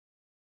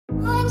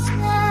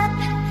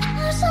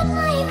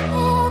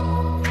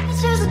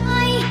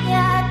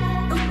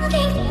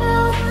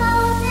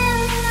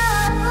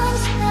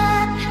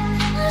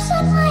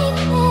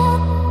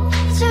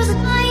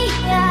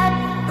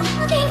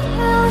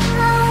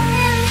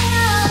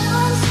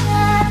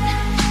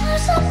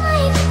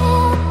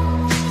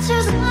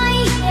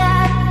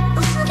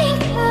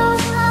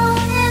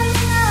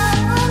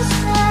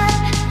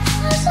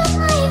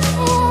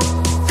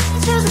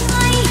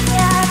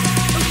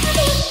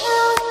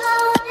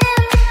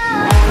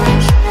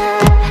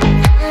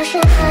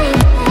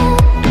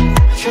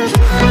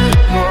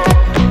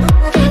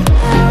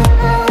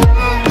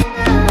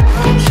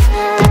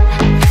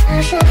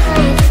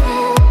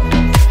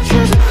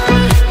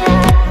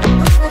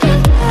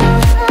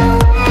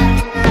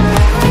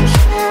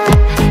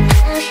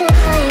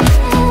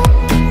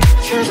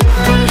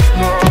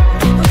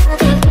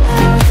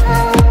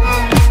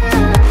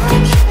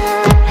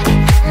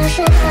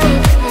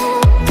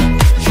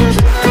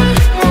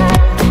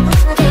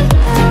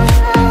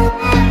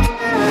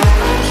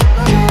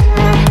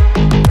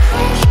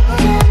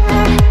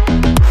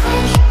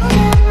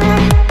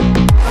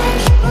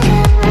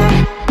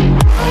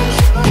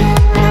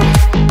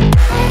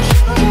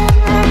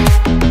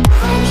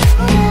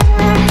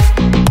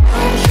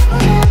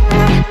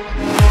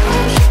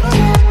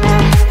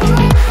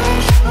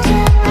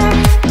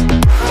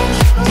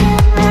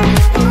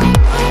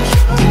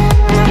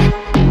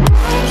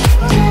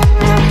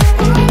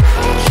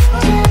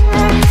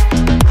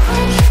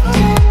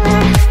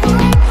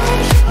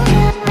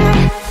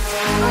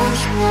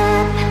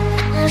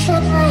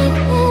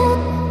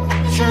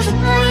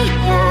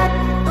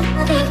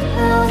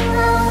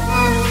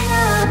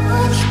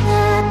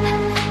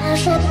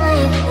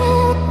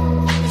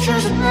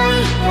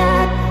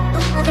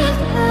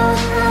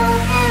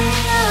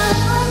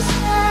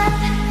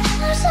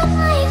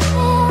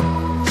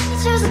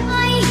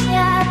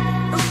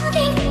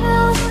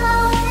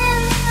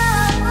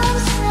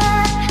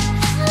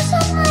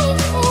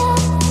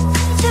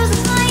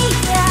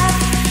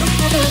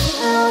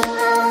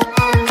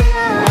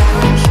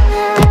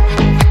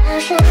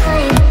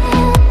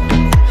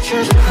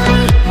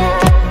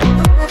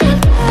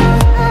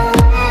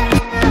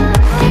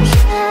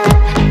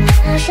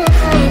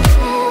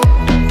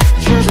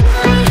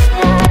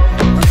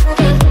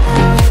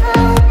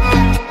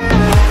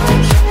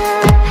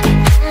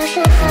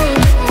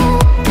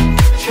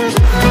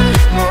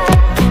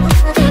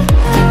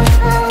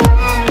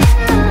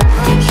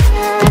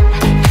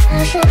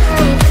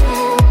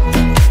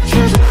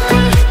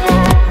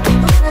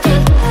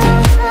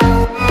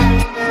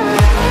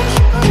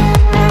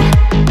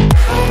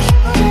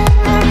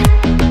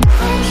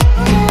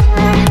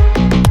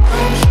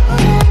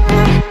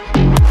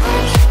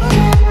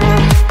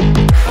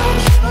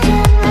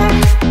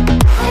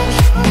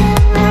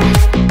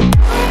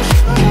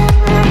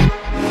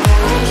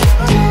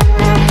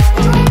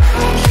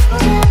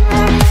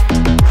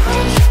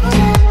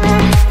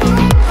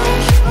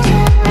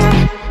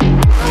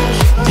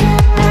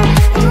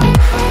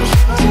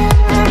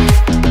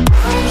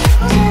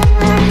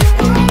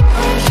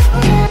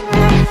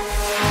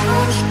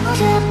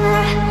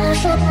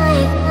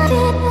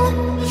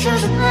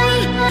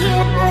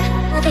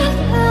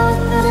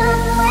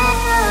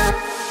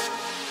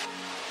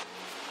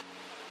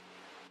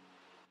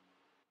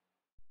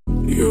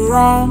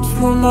Run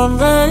from my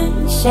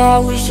veins, I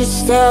wish you'd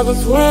stay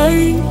that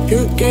way.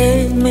 You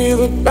gave me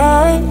the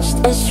best,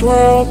 I swear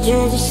I'll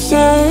do the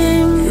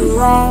same. You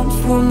run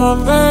from my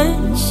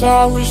veins,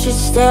 I wish you'd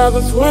stay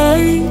that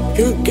way.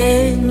 You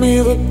gave me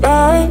the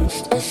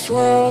best, I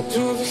swear I'll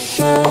do the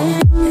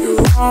same. You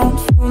run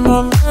from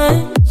my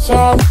veins,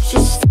 I wish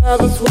you'd stay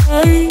that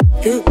way.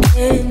 You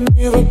gave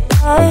me the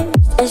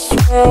best, I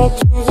swear I'll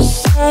do the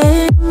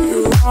same.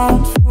 You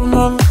run from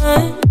my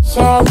veins,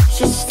 I wish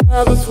you'd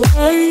stay that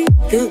way.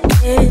 You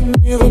gave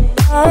me the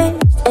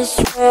best, I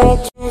swear I'll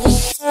do the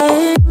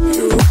same.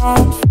 You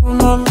run from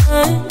my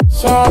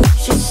veins, I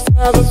wish you'd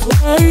stay that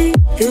way.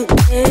 You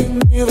gave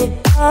me the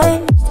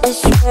best, I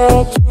swear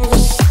I'll do the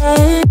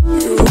same.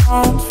 You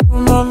run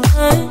from my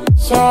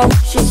veins, I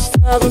wish you'd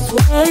stay that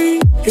way.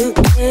 You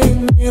gave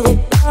me the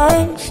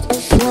best, I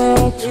swear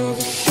I'll do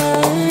the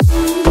same.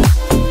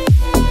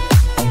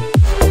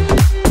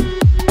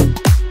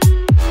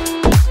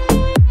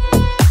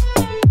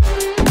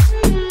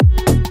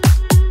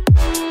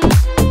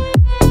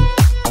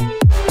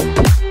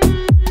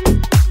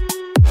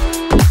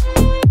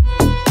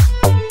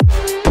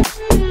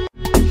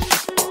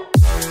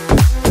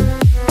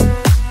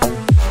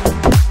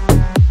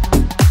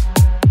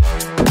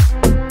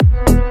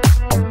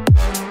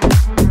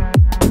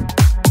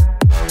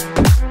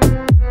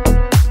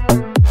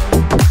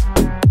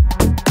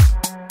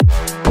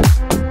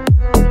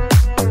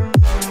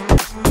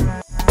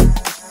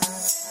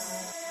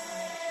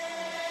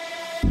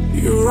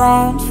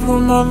 Run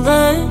from my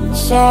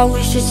veins, I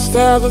wish you'd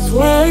stay that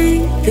way.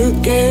 You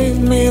gave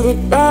me the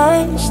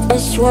best, I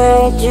swear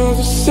I'll do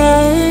the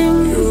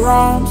same. You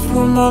run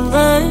from my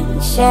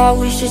veins, I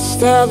wish you'd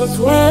stay that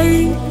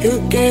way.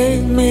 You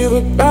gave me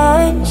the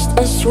best,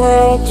 I swear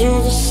I'll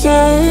do the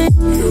same.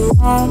 You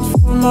run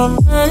from my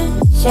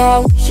veins, I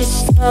wish you'd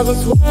stay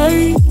that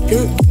way.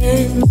 You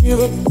gave me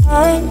the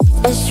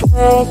best, I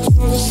swear I'll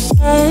do the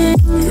same.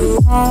 You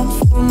run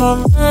from my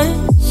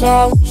veins,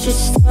 I wish you'd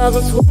stay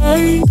that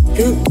way.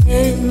 You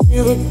gave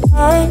me the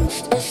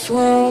best, I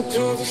swear I'll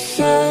do the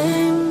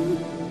same.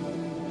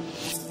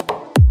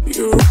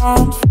 You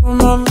run from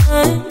my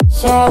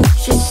veins, I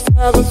wish you'd stay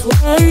that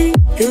way.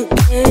 You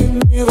gave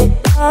me the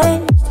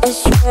best, I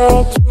swear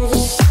I'll do the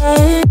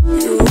same.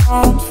 You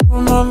run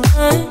from my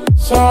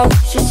veins, I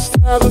wish you'd stay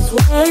that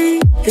way.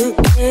 You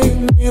gave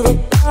me the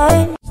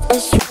best, I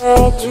swear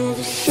I'll do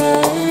the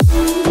same.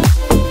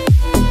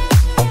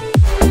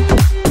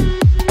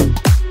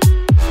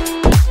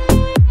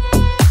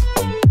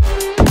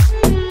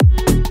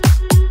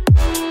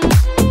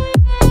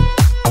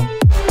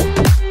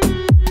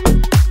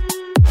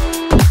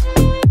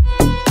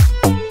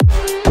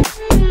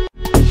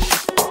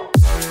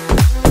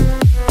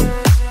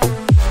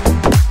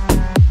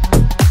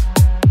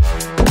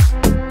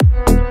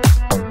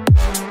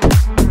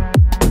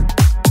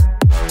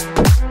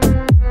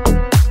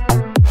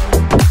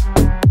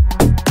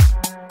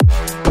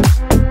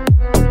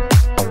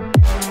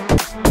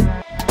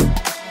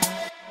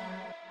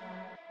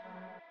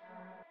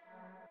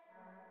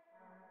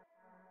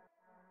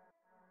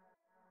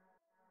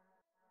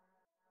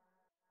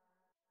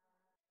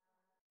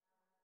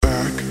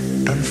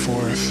 And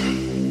forth,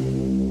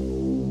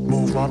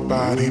 move my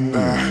body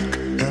back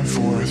and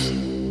forth,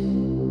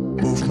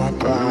 move my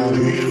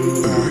body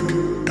back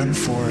and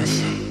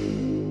forth,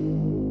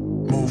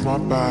 move my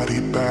body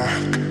back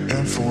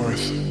and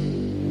forth,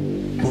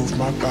 move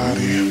my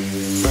body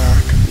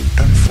back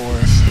and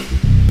forth,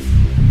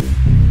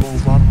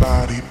 move my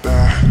body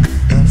back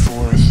and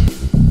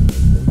forth,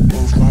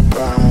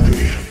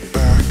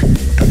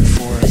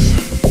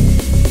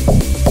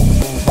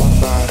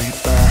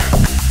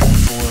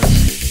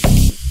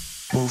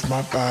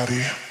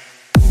 body,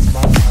 move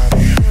my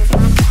body, move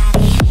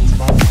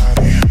my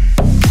body,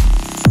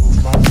 move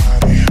my body, move my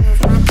body,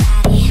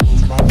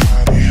 move my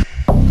body,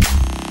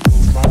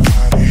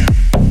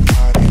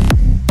 body,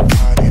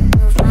 body,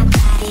 move my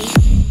body,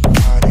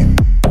 body,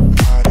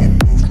 body,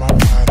 move my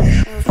body,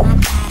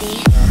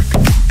 back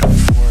and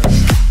forth,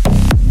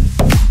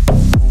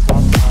 move my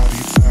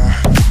body back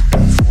and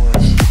forth,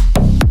 move my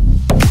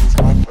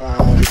body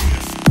back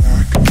and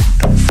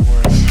forth,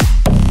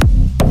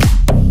 move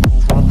my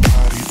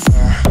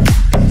body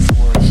back and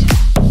forth,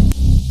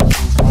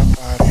 move my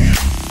body.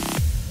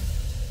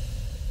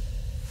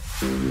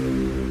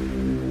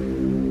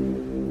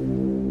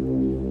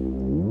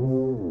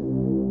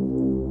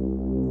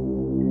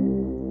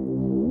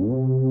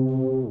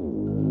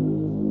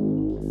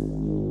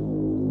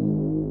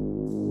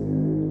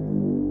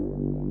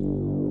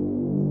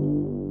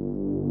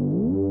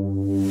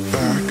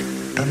 Back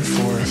and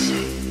forth,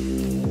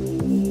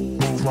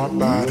 move my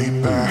body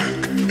back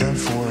and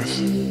forth,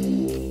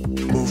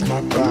 move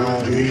my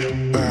body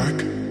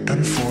back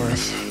and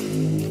forth,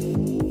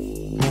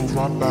 move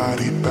my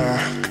body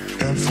back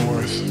and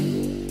forth,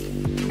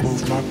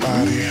 move my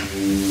body,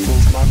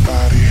 move my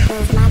body,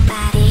 move my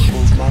body,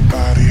 move my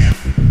body,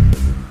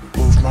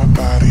 move my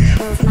body,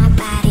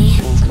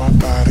 move my body, move my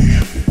body,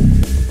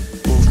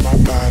 move my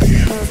body,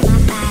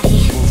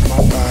 move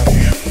my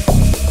body,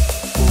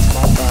 move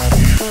my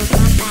body, move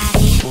my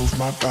body, move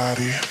my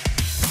body.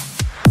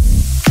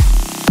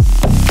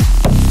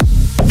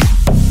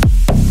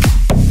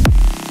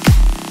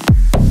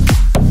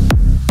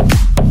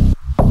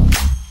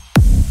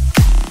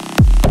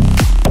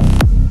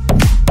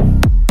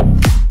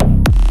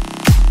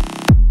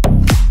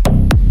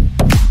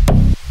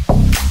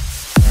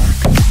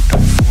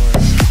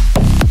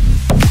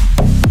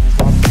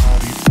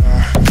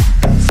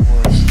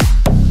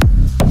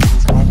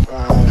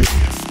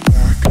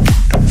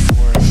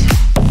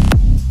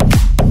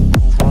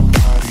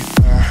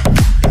 Back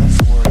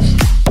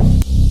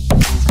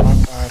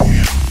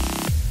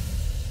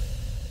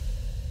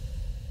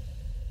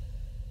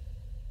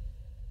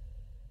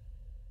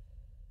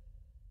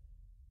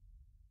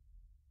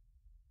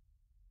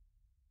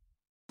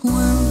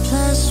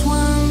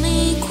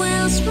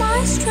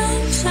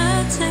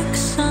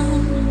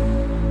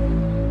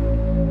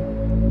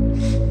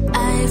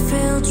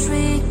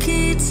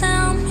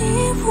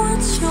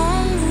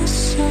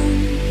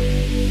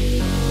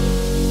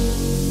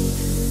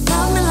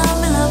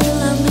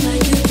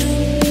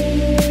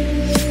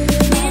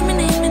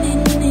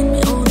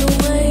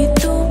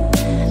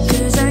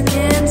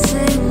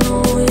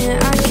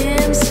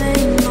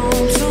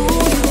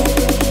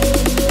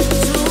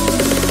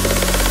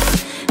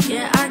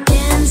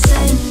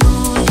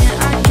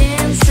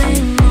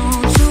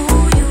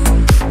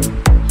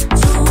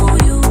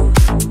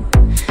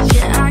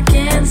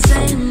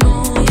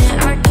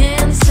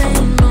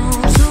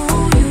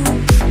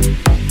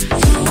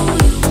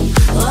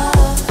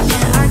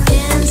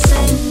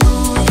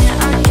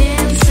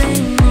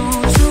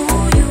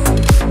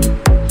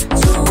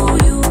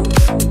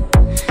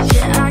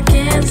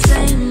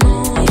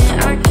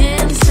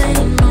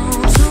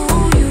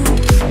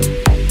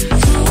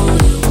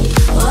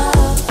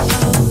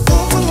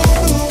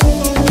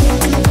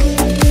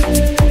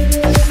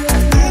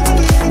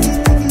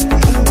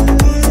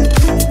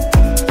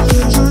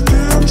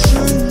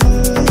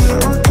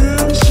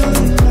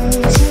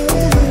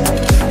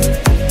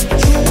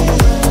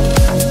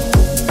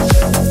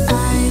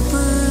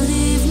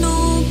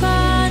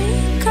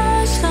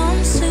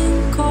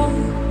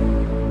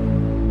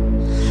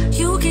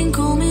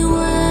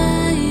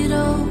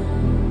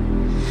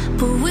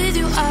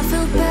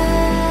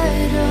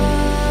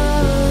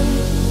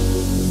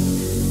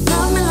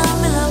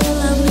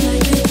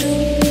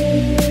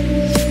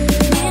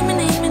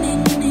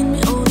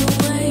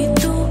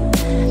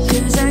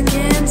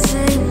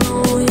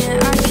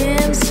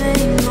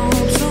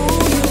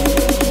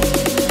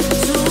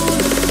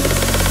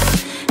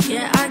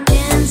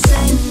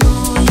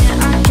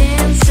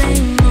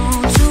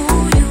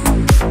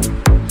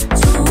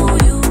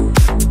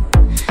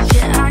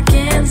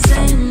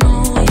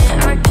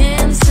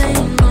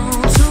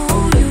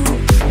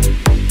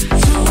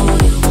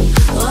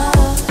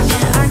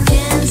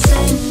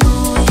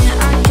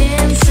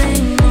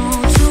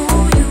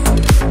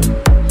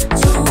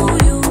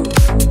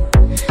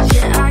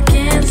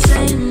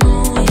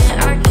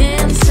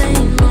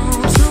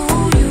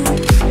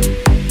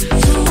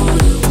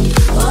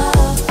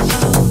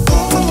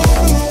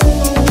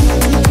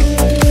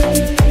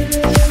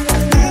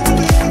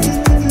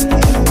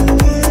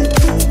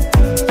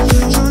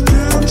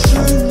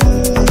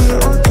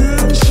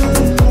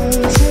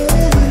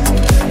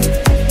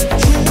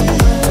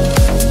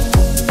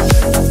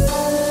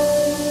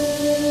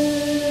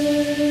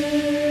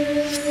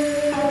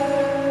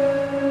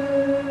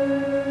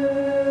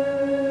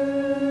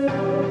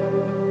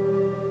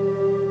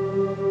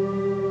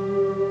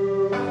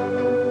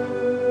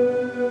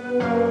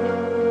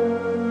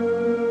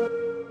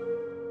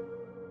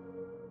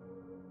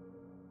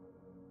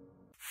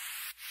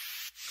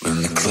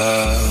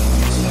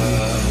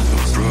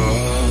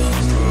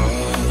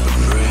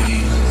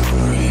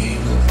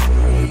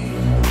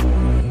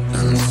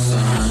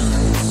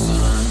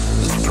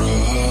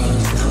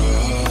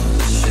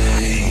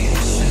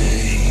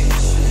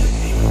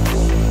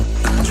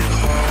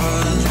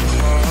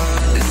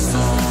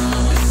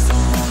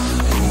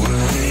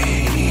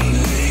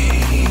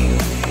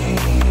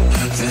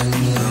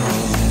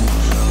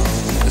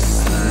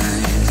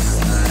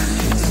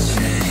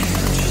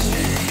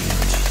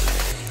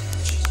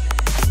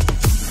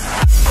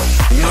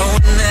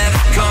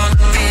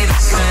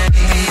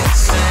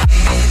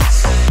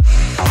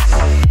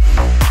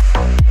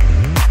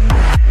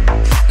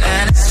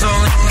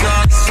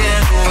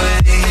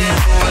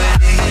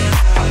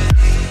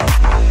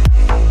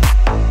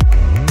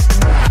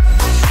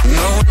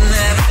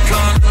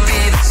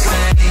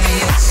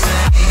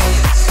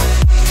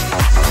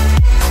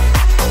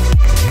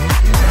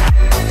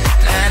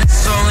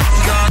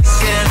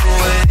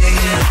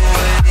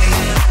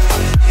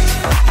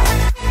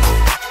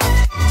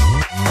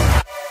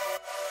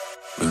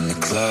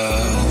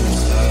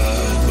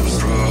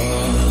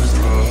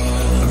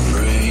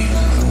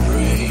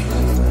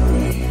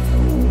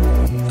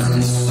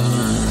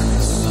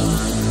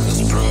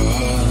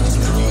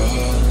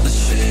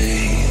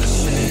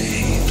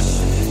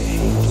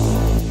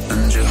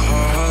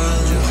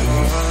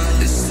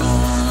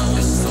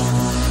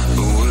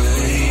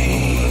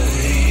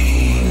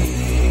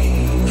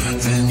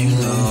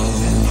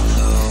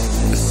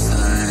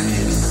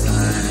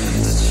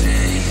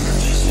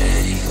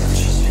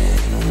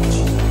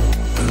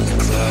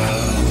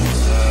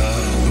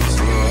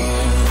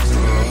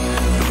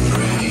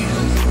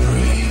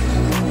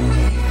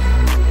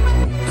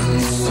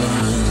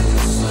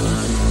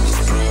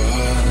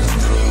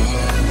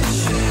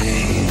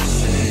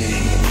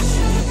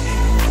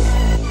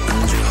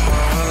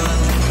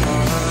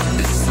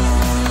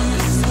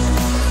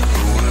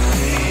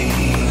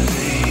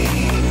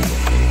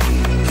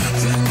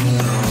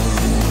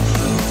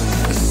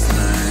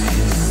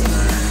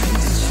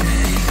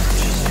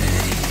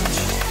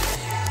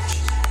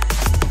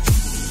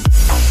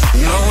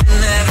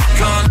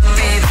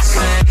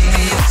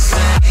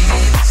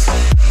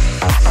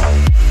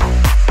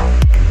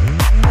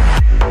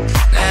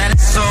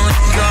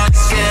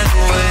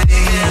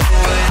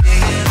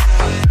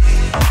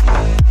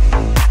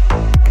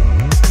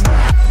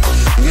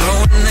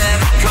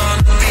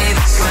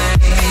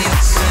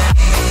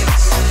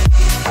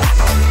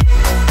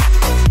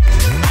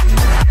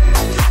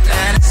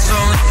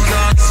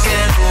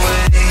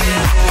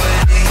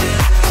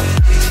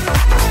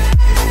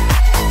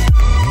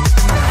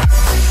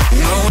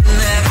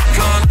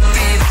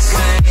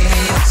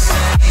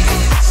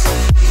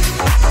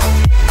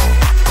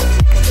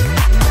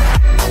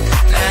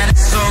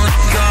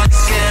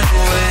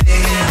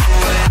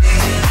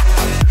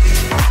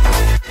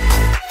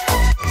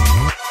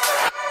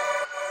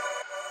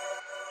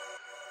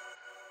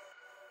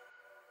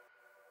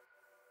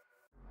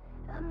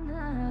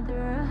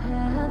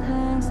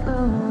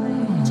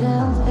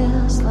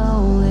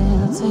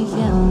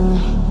together.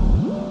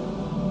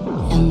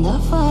 And I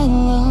find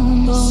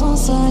love on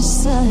such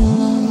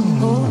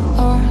silence,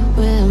 or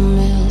we're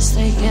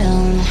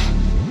mistaken.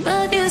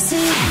 But you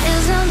see,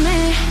 it's not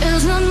me,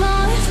 it's not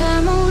my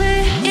family.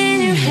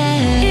 In your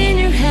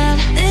head,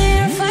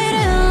 they're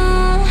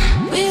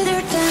fighting with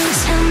their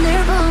tanks and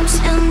their bombs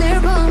and their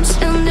bombs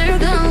and their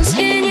guns.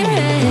 In your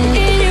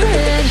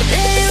head,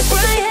 they're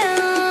crying.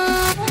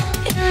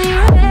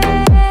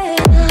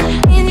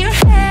 In your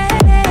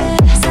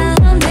head,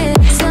 zombie,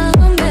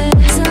 zombie,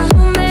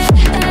 zombie.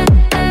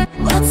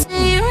 What's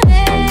in your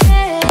head?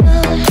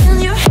 In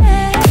your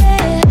head,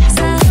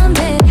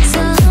 zombie,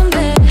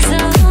 zombie,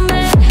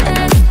 zombie.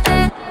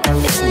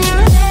 In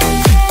your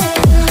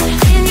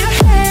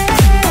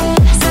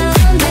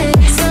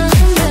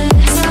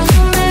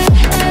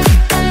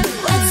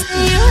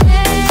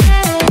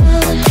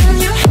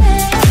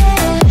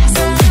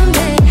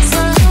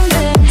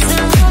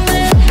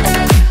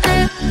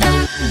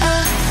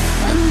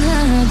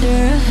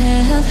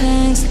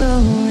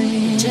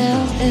slowly,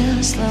 gel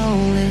is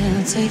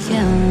slowly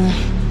taken.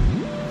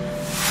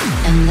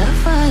 And I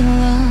find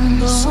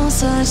love on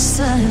such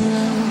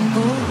silence,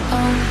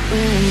 are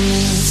we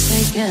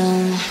mistaken?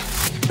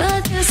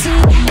 But you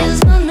see, it's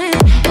not me,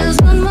 it's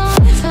not my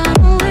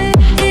family.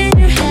 In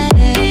your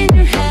head,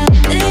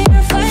 they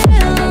are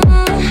fighting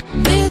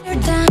with their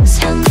tanks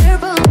and their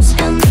bombs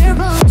and their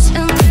bombs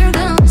and their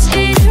guns.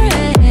 In your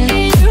head,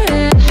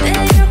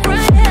 they are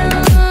crying.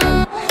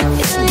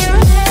 In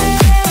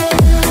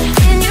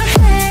your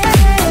head,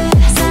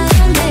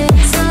 zombie,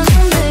 zombie,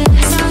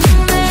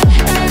 zombie.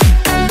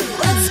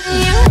 What's in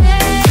your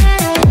head?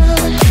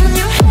 In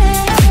your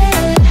head,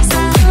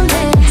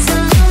 zombie, zombie,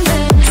 zombie.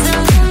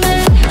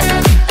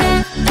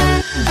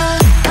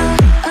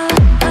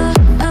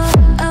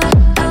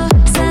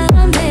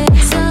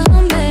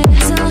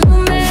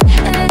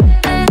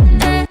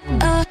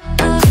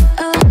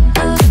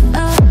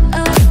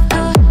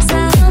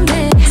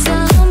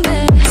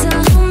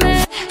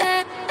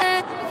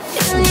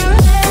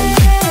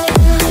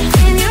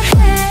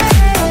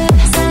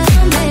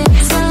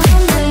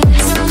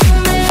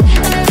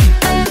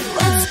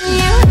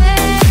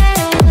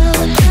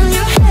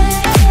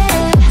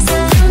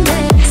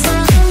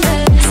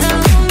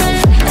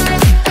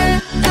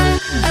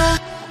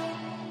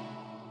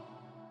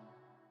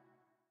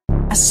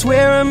 I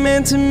swear I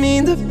meant to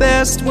mean the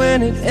best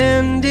when it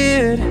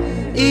ended.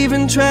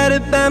 Even tried to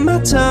bite my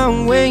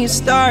tongue when you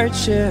start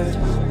shit.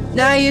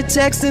 Now you're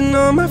texting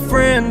all my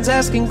friends,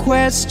 asking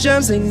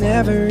questions. They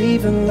never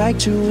even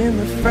liked you in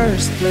the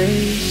first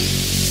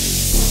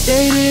place.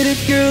 Dated a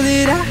girl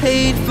that I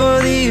hate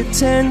for the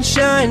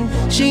attention.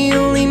 She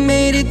only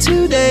made it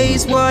 2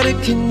 days, what a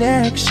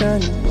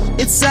connection.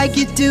 It's like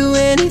you'd do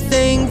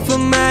anything for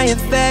my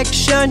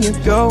affection. You're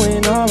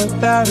going all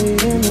about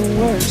it in the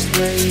worst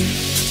way.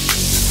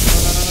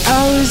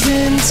 I was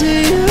into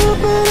you,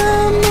 but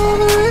I'm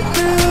over it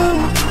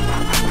now.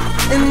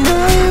 And I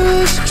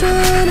was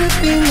trying to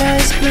be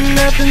nice, but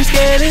nothing's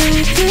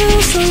getting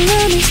through. So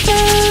let me spell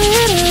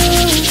it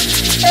out.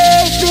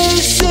 A, B,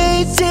 C,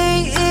 D,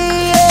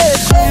 E,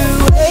 F,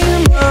 U. Hey,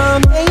 your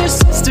mom, hey, your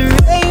sister,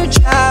 hey, your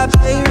job,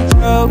 hey, your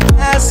broke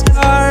ass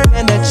car,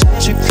 and that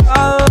shit you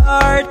call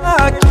art.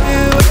 Fuck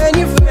you and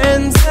your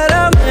friends that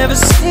I'll never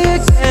see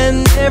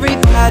again.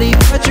 Everybody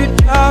but your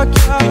dog,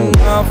 you can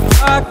all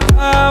fuck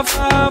off.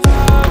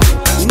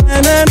 Na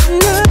na na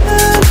na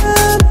na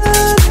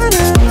na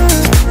na.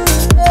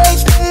 A,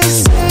 B,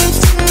 C,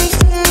 D,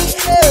 E,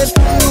 F,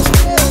 U.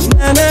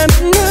 Na na na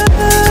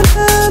na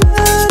na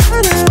na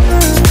na.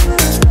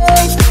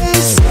 A, B,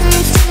 C,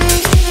 D,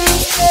 E,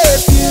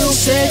 F, U.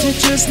 Said you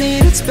just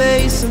needed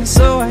space, and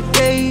so I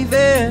gave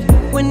it.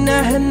 When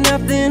I had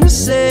nothing to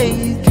say,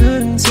 you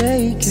couldn't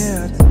take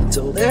it.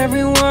 Told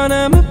everyone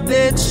I'm a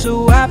bitch,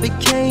 so I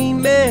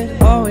became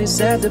it. Always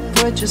had to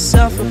put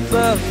yourself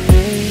above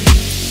me.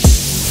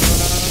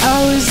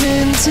 I was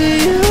into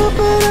you,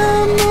 but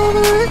I'm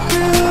over it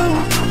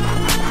now.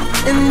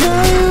 And I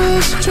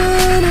was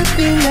trying to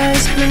be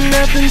nice, but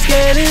nothing's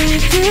getting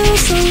through.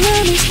 So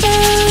let me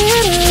spell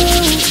it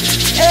out.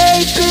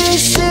 A, B,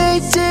 C,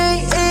 D,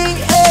 E,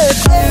 F,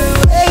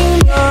 U. Hey,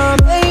 your mom,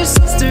 hey, your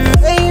sister,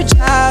 hey, your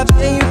job,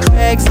 hey, your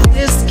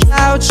Craigslist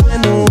couch,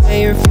 and the way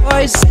your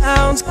voice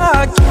sounds.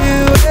 Fuck you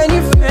and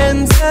your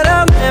friends that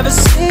I'll never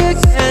see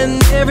again.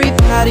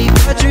 Everybody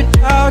but your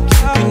dog, you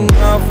can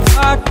all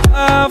fuck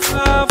off.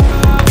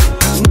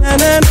 Na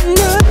na na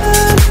na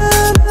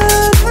na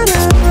na na.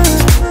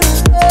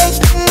 A,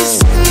 B,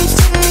 C,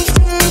 D,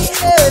 E,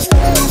 F, U.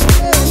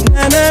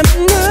 Na na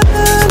na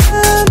na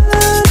na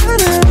na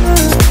na.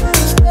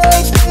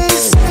 A, B,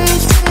 C,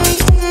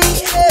 D, E,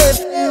 F,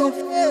 U.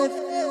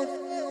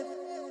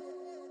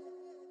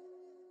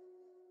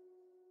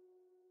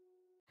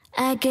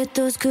 I get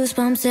those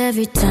goosebumps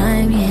every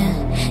time,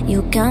 yeah.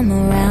 You come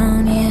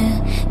around,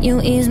 yeah. You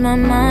ease my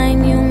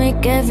mind, you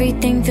make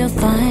everything feel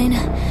fine.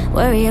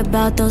 Worry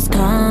about those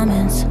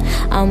comments,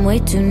 I'm way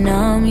too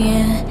numb,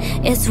 yeah.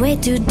 It's way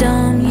too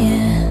dumb,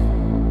 yeah.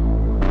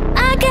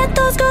 I get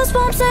those those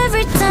goosebumps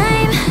every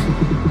time.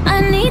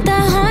 I need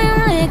that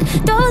Heimlich,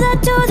 throw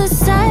that to the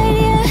side,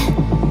 yeah.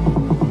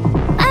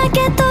 I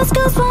get those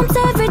goosebumps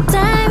every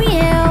time,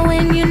 yeah.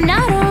 When you're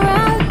not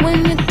around,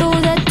 when you throw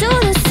that to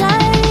the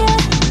side,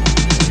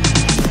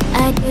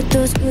 yeah. I get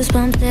those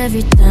goosebumps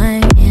every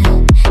time,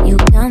 yeah. You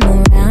come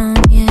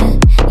around, yeah.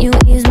 You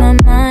ease my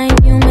mind,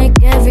 you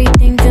make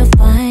everything feel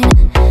fine.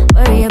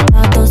 Worry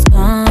about those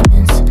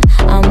comments,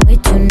 I'm way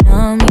too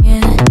numb,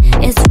 yeah.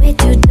 It's way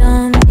too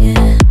dumb,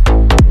 yeah.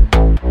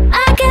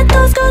 I get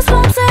those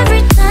goosebumps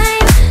every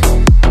time.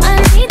 I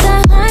need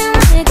that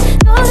Heimlich,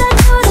 throw that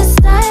to the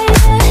side,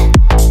 yeah.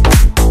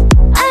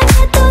 I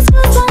get those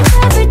goosebumps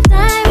every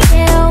time,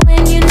 yeah.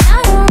 When you're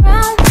not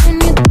around, when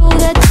you throw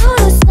that to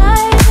the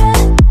side, yeah.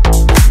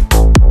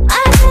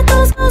 I get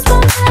those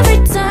goosebumps every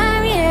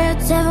time, yeah.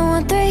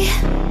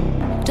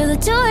 713 to the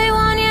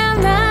 281, yeah, I'm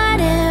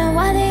riding.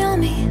 Why they on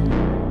me?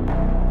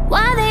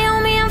 Why they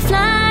on me? I'm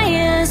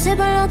flying,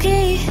 sipping low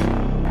key.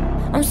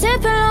 I'm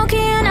sipping low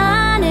key in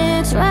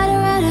Onyx, rider.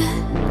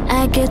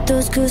 I get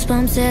those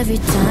goosebumps every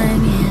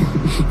time,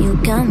 yeah. You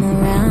come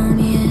around,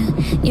 yeah.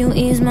 You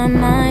ease my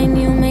mind,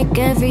 you make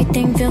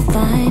everything feel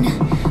fine.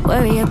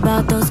 Worry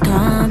about those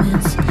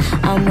comments,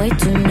 I'm way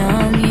too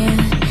numb, yeah.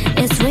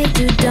 It's way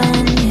too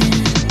dumb,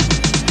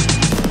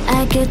 yeah.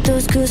 I get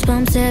those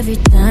goosebumps every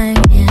time,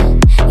 yeah.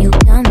 You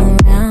come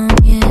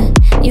around, yeah.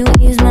 You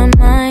ease my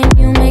mind,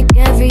 you make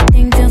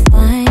everything feel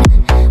fine.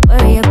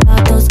 Worry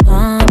about those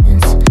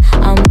comments,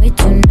 I'm way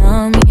too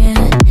numb,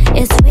 yeah.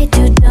 It's way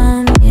too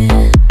dumb,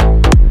 yeah.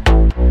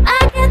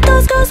 I get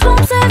those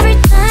goosebumps every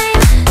time.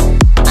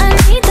 I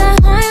need that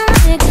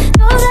Heimlich,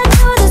 throw that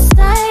to the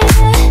side,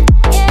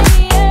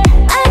 yeah.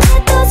 I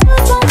get those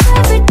goosebumps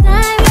every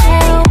time,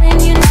 yeah. When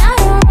you're not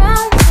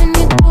around, when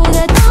you throw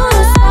that to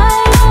the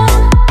side, I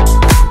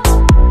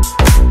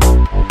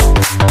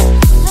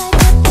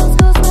get those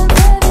goosebumps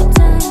every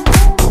time.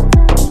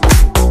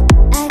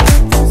 I get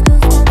those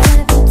goosebumps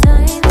every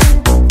time.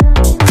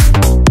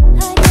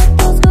 I get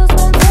those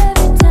goosebumps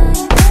every time.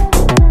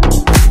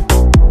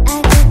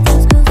 I get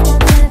those goosebumps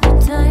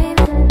every time.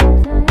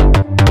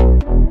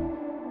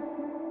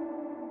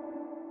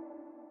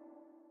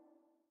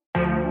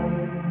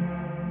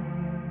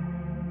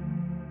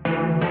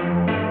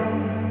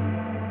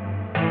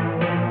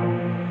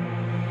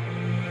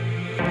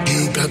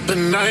 You got the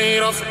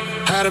night off,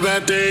 had a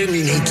bad day and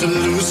you need to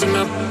loosen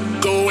up.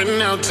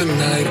 Going out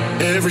tonight,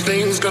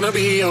 everything's gonna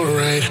be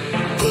alright.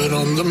 Put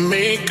on the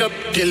makeup,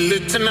 get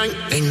lit tonight,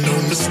 ain't no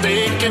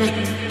mistaking.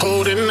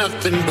 Holding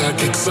nothing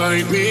back,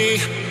 excite me.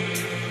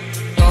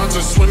 Thoughts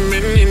are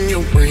swimming in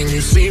your brain,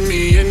 you see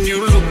me and you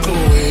look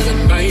away. The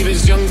night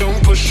is young,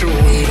 don't push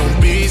away, don't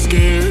be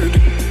scared.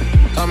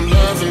 I'm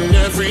loving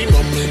every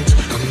moment,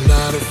 I'm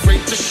not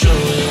afraid to show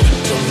it.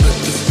 Don't let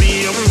this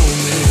be a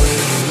moment where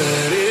you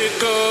let it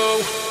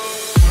go.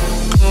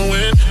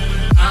 Going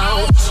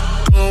out,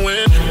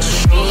 going to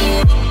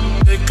shore.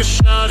 Take a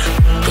shot,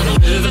 gonna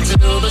live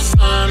until the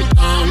sun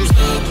comes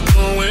up.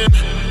 Going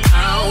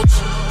out,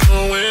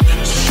 going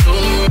to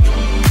shore.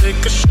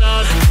 Take a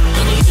shot,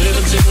 gonna live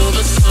until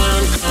the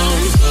sun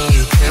comes up.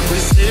 You can't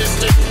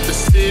resist it, the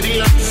city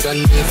lights, I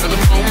live for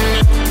the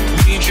moment.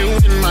 Need you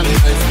in my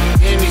life,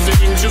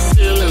 anything to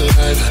feel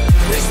alive.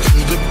 Race to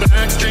the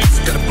back streets,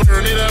 gotta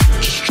burn it up.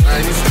 Just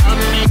try to stop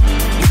me,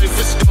 life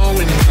is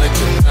going right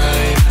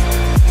tonight.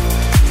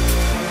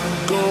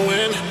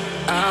 Going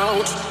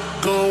out,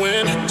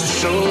 going to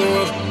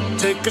shore.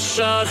 Take a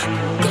shot,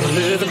 gonna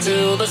live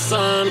until the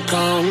sun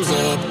comes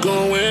up.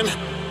 Going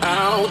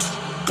out,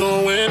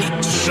 going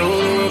to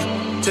shore.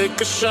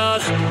 Take a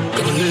shot,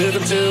 gonna live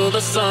until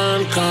the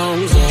sun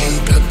comes up. You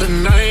got the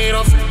night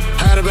off,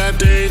 had a bad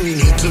day and you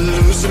need to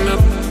loosen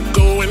up.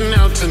 Going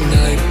out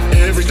tonight,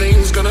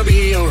 everything's gonna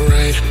be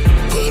alright.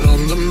 Put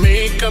on the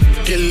makeup,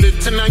 get lit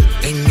tonight,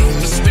 ain't no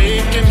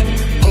mistaking.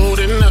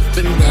 Holding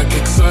nothing back,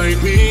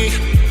 excite me.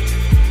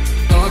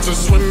 Thoughts are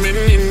swimming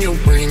in your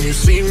brain, you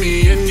see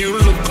me and you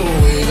look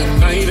away. The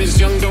night is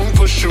young, don't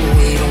push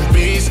away, don't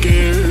be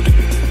scared.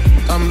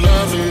 I'm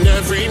loving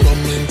every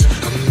moment,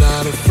 I'm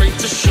not afraid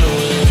to show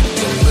it.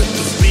 Don't let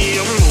this be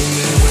a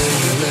moment where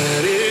you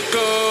let it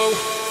go.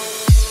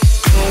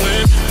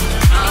 Going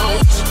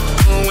out,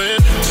 going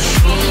to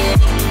shore.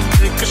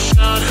 Take a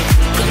shot,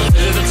 gonna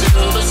live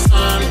until the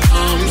sun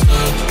comes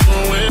up.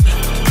 Going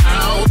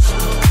out,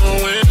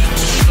 going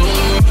to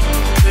shore.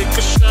 Take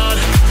a shot,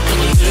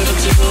 gonna live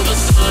until the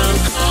sun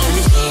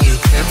comes up. You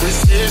can't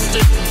resist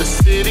it, the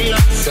city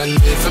lights, I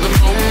live for the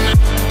moment.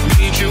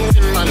 Need you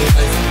in my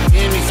life,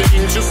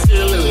 anything to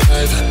feel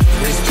alive.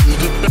 Race through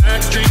the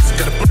back streets,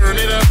 gotta burn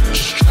it up.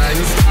 Just try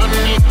and stop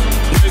me,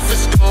 life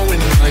is going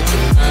right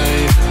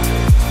tonight.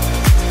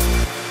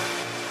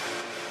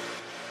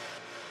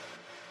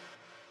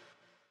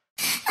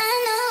 I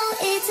know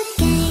it's a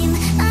game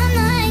I'm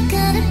not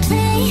gonna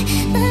play,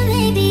 but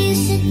maybe you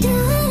should do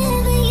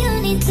whatever you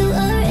need to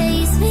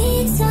erase me.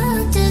 It's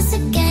all just a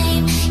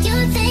game. You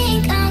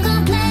think I'm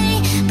gonna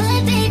play, but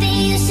baby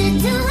you should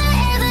do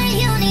whatever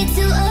you need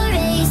to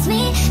erase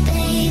me.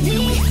 Baby,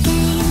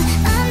 game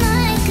I'm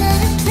not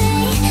gonna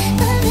play,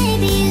 but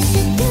maybe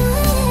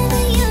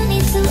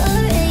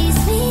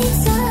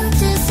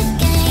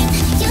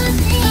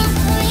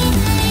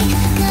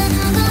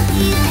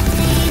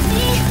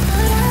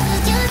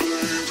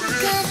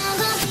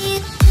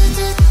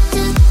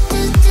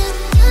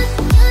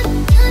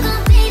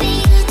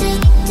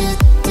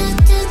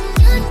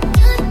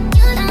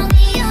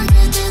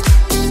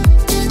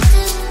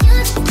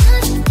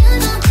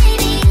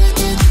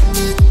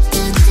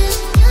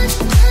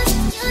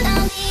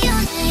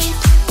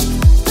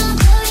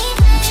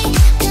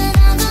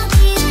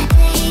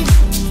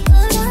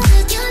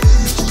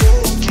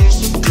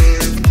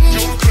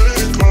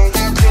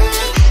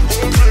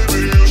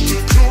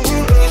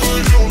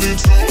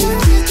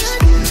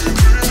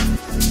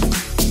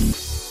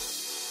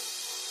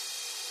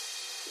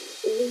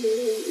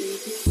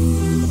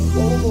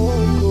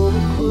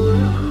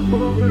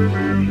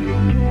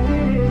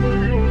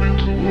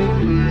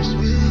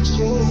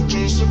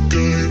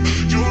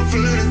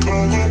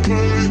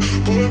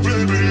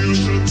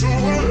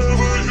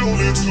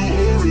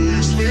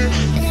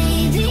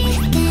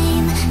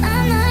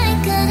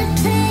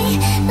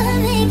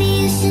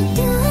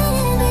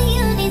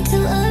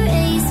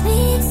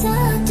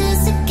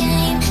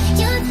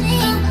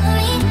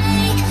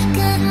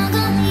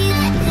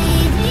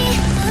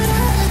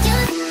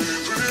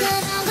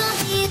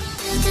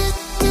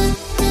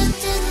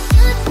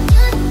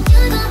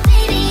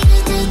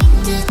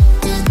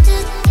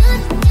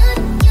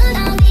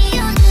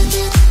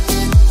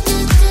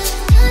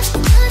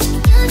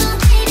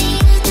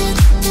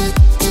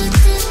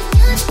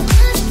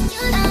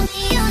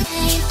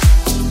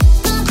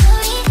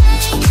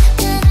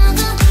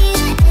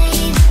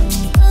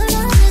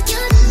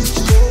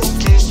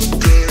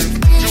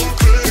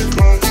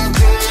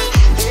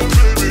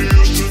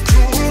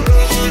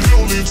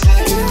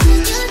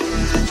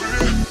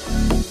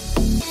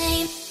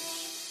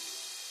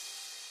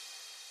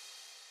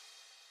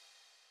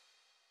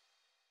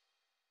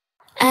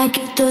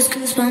get those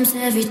goosebumps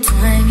every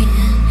time,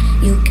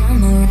 yeah. You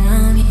come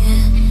around,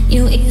 yeah.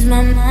 You ease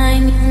my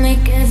mind, you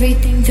make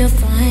everything feel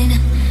fine.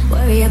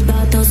 Worry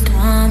about those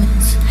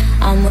comments,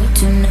 I'm way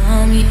too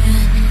numb,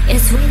 yeah.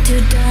 It's way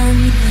too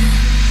dumb, yeah.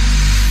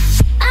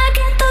 I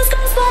get those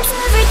goosebumps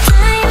every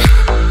time.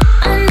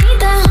 I need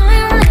that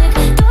Heimlich,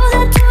 throw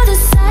that to the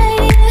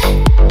side, yeah.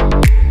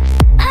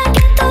 I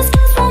get those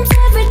goosebumps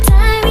every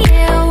time,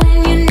 yeah. When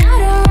you're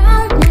not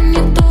around, when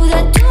you throw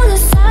that to the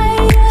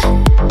side, yeah.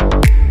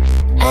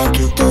 I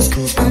get those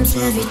goosebumps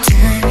every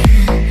time,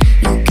 yeah.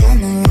 You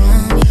come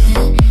around,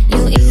 yeah.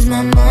 You ease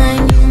my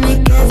mind, you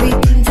make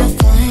everything feel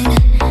fine.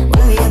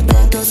 Worry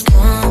about those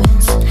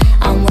comments,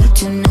 I'm way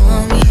too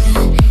numb,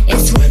 yeah.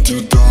 It's way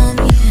too dumb,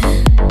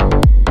 yeah.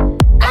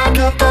 I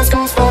get those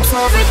goosebumps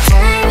every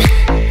time.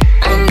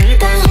 I need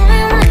that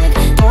Heimlich,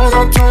 throw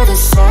that to the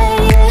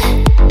side, yeah.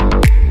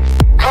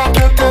 I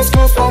get those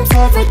goosebumps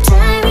every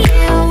time,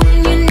 yeah. When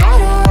you're not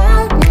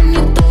around, when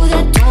you throw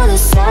that to the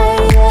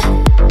side, yeah.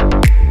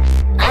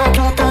 I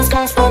get those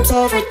goosebumps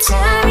every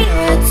time,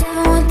 yeah.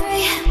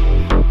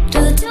 713 to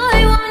the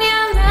 281,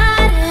 yeah, I'm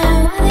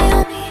riding. Why they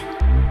on me?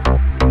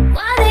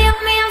 Why they on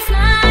me? I'm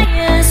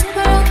flying,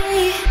 super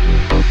okay.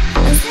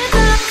 I'm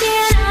super lucky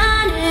and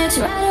honest,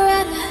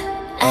 rider.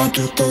 I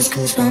get those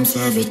goosebumps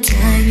every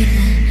time,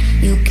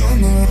 yeah. You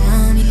come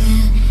around,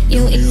 yeah.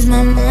 You ease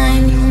my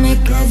mind, you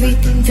make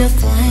everything feel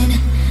fine.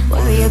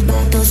 Worry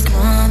about those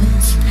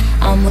comments,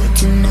 I'm way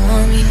too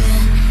numb,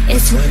 yeah.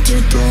 It's way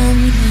too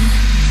dumb, yeah.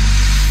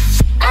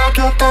 I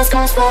get those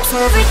goosebumps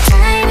every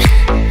time.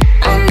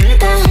 I need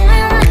that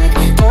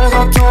Heimlich, throw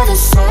that to the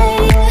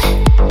side, yeah.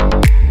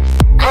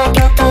 I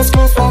get those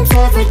goosebumps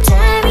every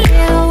time,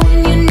 yeah. When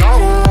you're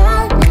not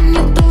around, when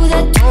you throw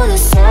that to the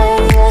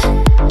side, yeah.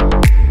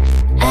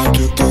 I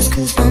get those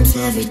goosebumps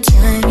every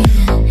time,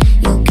 yeah.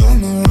 You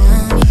come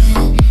around,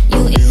 yeah.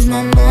 You ease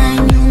my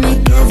mind, you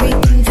make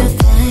everything feel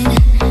fine.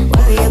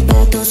 Worry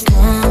about those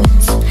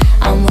comments,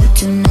 I'm way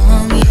too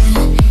numb,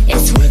 yeah.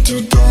 It's way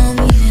too dumb,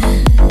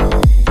 yeah.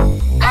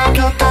 I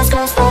get those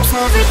goosebumps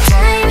every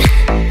time.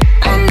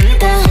 I need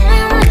that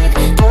Heimlich,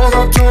 throw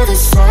that to the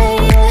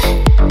side, yeah.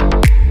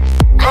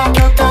 I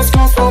get those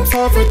goosebumps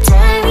every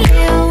time,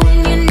 yeah. When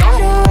you're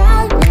not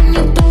around, when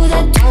you throw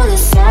that to the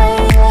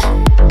side, yeah.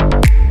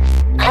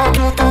 I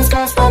get those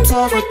goosebumps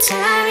every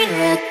time,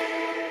 yeah.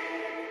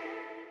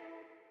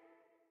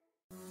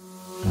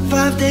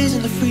 5 days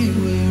in the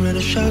freeway, ran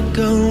a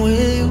shotgun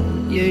with you,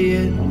 yeah,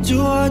 yeah.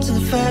 2 hearts in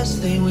the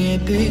fast lane, we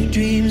had big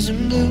dreams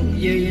and blue,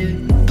 yeah, yeah.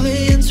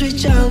 Playing sweet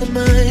child of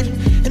mine,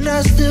 and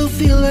I still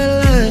feel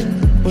that line.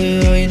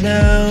 Where are you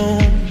now?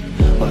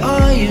 Where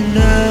are you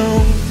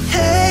now?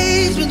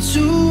 Hey, it's been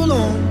too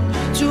long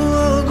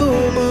ago,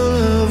 my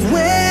love.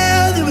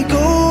 Where did we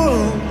go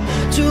wrong?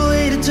 Too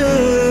late to turn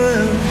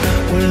around.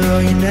 Where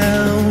are you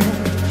now?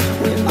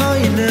 Where are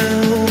you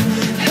now?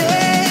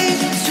 Hey,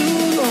 it's been too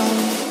long.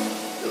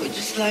 You're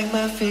just like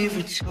my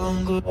favorite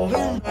song, going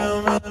round,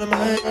 round in my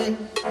head.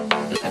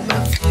 Like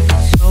my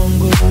favorite song,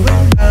 going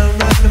round,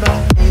 round in my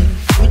head.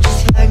 You're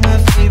just like my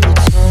favorite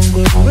song,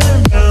 going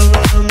round,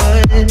 round in my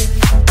head.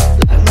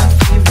 Like my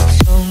favorite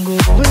song,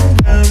 going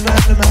round,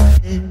 round in my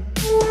head.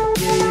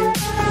 Yeah, yeah.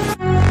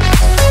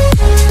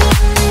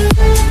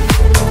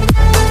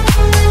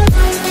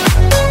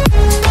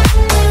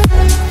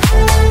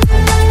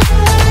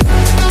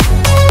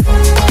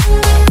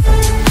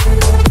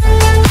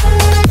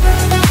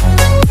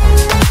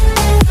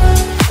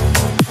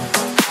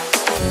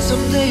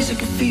 Some days I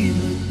can feel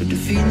it, but the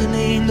feeling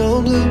ain't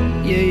no blue,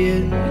 yeah, yeah.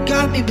 You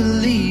got me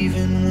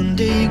believing one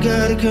day you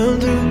gotta come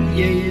through,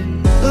 yeah, yeah.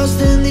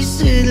 Lost in these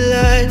city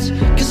lights,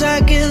 cause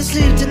I can't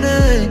sleep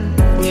tonight.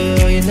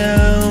 Where are you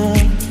now?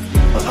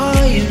 Where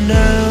are you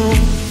now?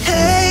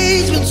 Hey,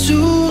 it's been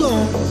too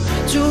long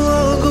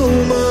ago,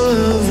 my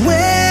love.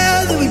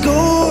 Where did we go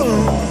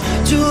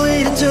wrong? Too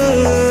late to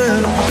turn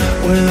around.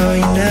 Where are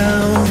you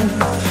now?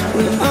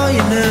 Where are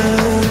you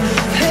now?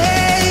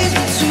 Hey, it's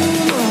been too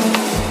long.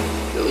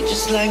 You're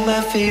just like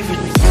my favorite.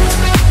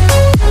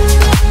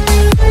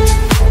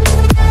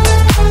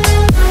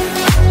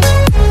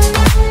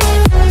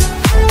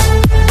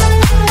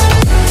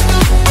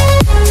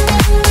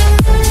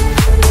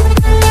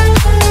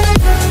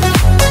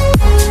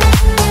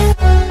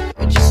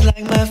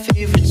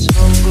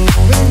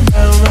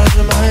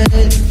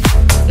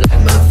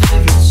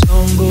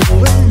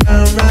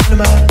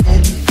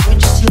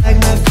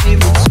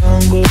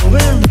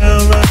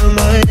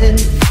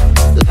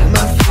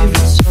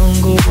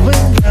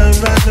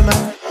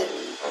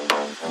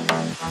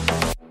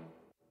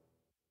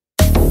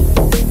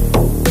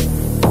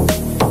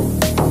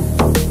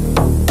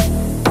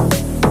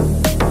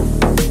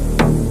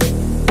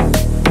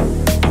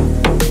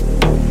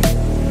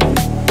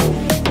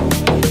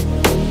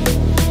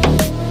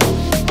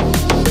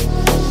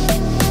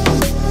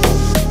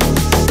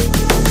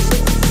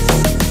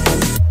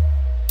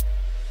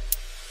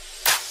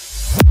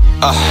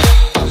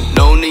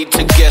 need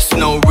to guess,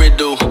 no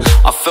riddle.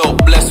 I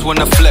felt blessed when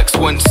the flex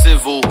went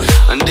civil.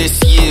 And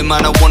this year,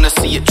 man, I wanna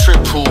see it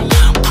triple.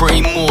 Pray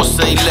more,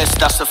 say less,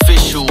 that's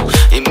official.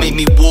 It made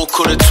me walk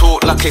or the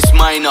talk like it's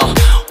minor.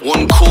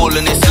 One call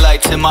and it's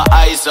lighting my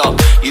eyes up.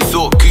 You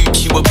thought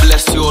Gucci would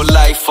bless your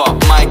life up.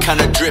 My kind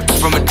of drips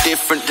from a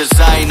different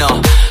designer.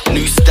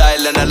 New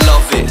style and I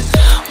love it.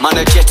 Man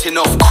are jetting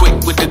off quick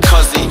with the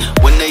cuzzy.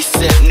 When they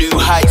set new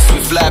heights, we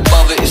fly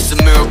above it. It's a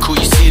miracle,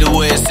 you see the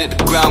way it's hit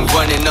the ground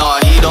running.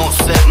 Nah, he don't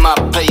set my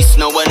pace,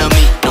 no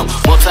enemy. No,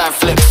 more time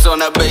flex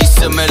on a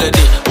bass and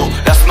melody. Oh,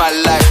 that's my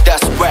life,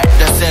 that's rap,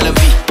 that's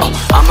LV. Oh,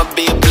 I'ma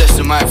be a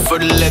blessing, right, for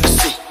the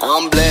legacy.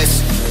 I'm blessed,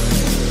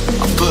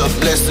 I put a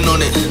blessing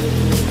on it.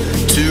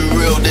 Too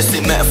real, this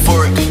ain't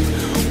metaphoric.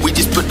 We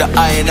just put the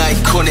I in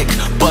iconic,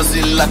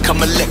 buzzing like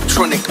I'm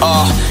electronic.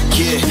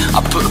 Yeah,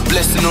 I put a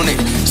blessing on it.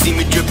 See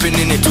me dripping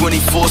in it,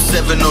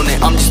 24/7 on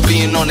it. I'm just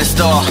being honest,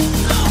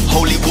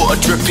 holy water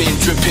dripping,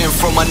 dripping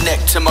from my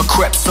neck to my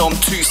crep. So I'm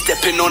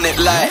two-stepping on it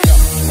like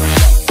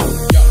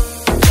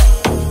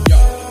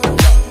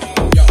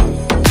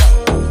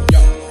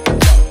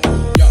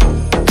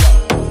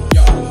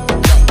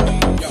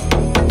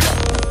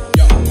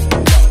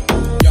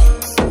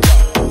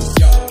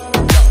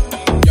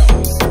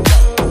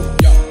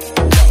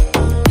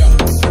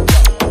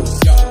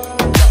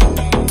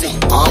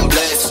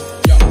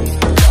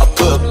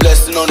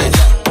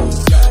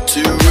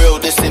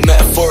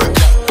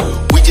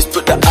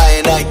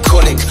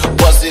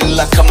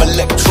like I'm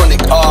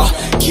electronic,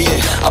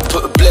 yeah, I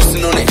put a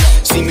blessing on it.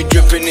 See me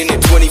dripping in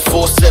it,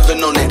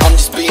 24/7 on it. I'm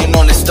just being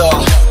honest,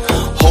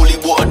 holy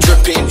water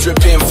dripping,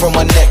 dripping from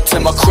my neck to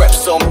my crep.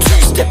 So I'm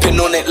two-stepping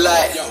on it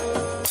like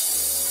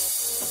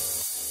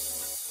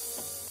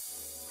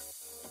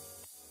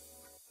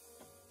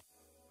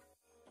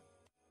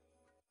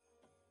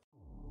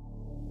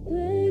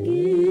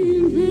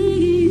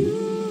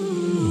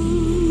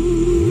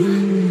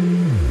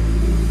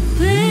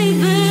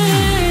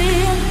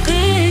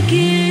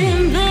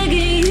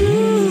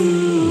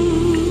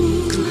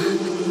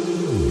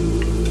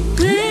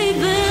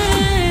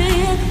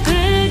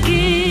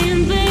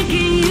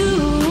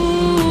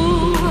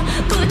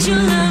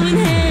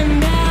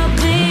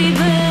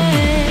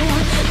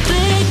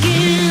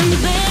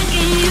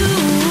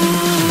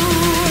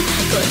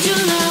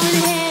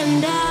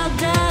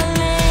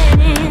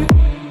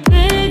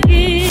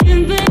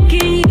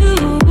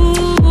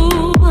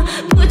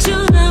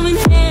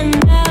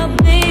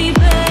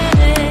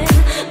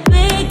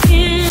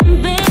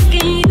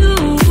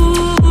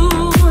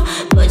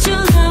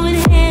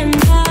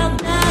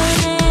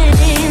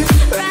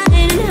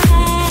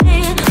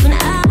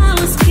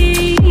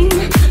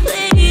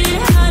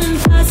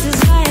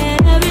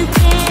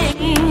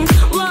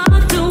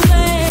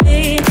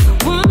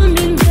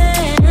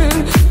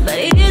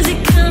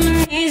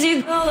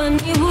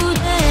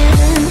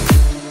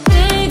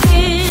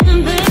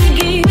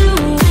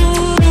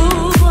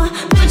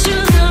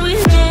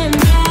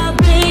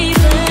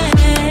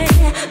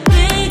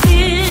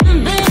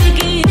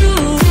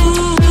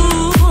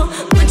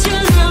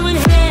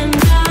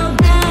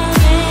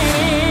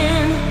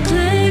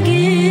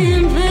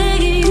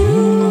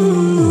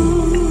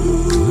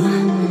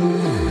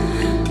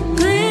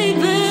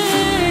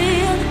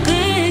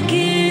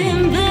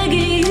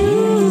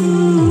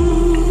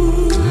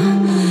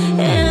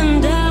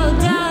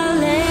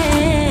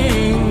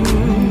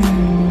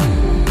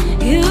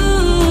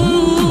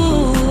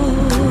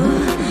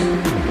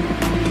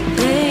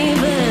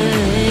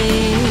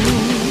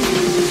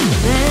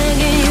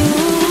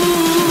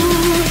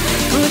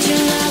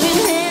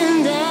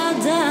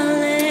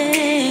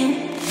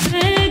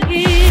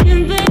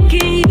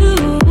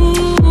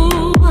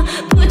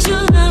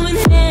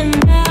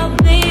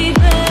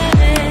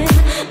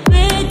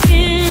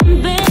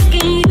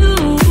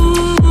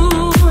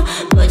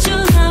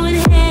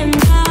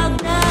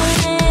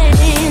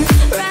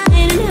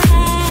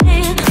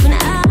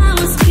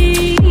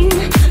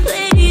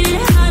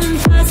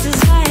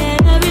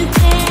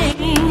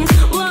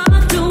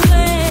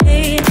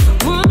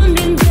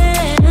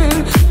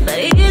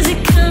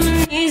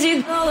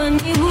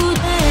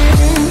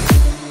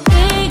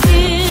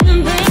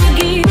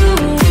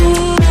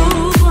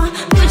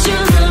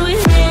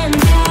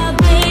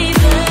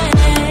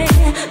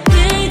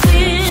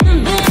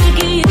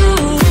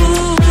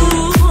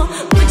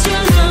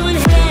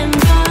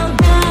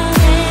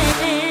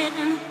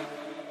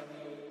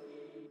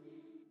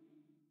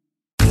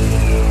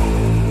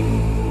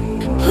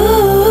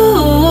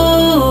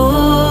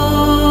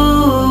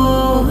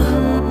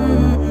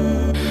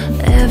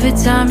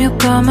time you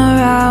come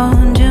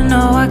around, you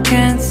know I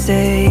can't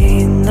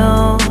say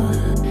no.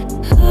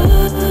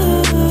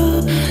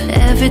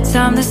 Every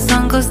time the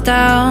sun goes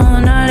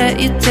down, I let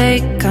you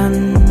take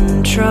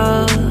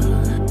control.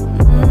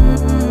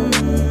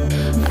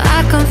 I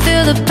can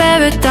feel the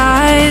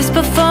paradise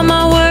before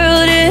my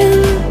world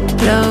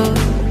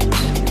implodes.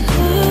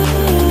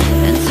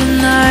 And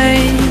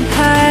tonight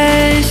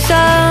has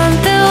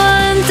something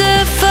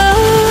wonderful.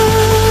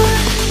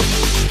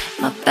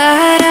 My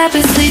bad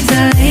habits lead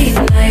to late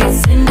nights,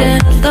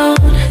 sitting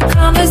alone.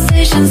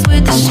 Conversations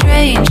with a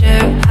stranger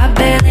I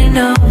barely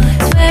know.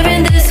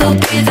 Swearing this will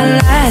be the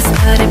last,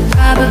 but it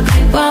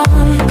probably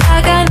won't.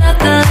 I got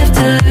nothing left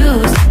to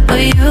lose or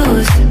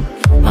use.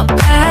 My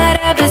bad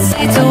habits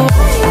lead to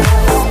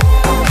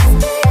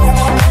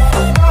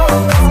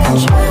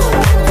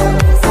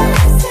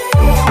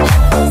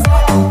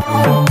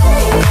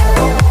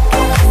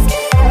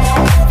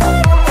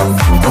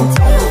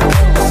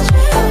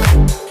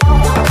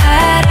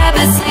bad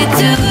habits lead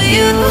to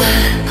you.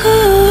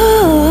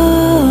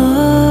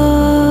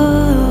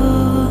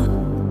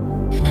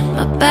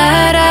 My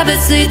bad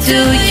habits lead to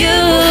you.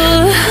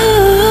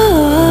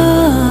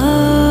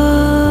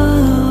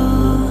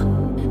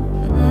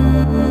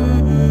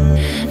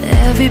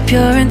 Every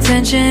pure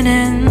intention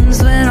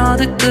ends when all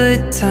the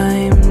good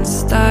times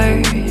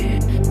start.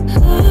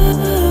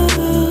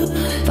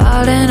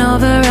 Falling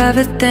over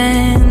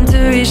everything to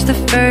reach the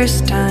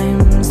first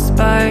time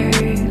spark.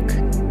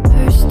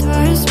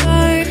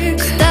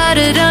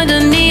 Started under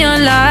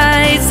neon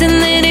lights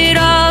and then it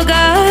all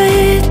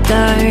got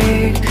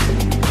dark.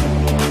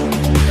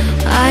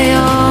 I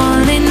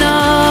only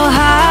know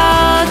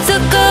how to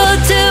go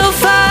too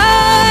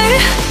far.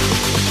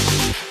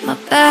 My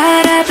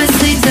bad habits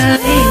lead to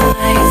late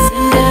nights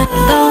and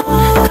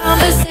alone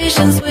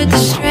conversations with a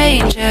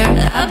stranger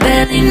I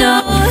barely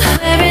know.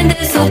 Swearing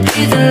this will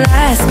be the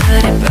last,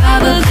 but it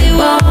probably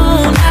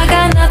won't. I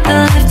got nothing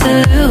left to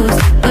lose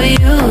or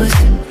use.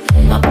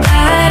 My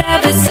bad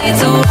habits lead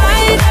to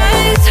white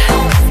nights.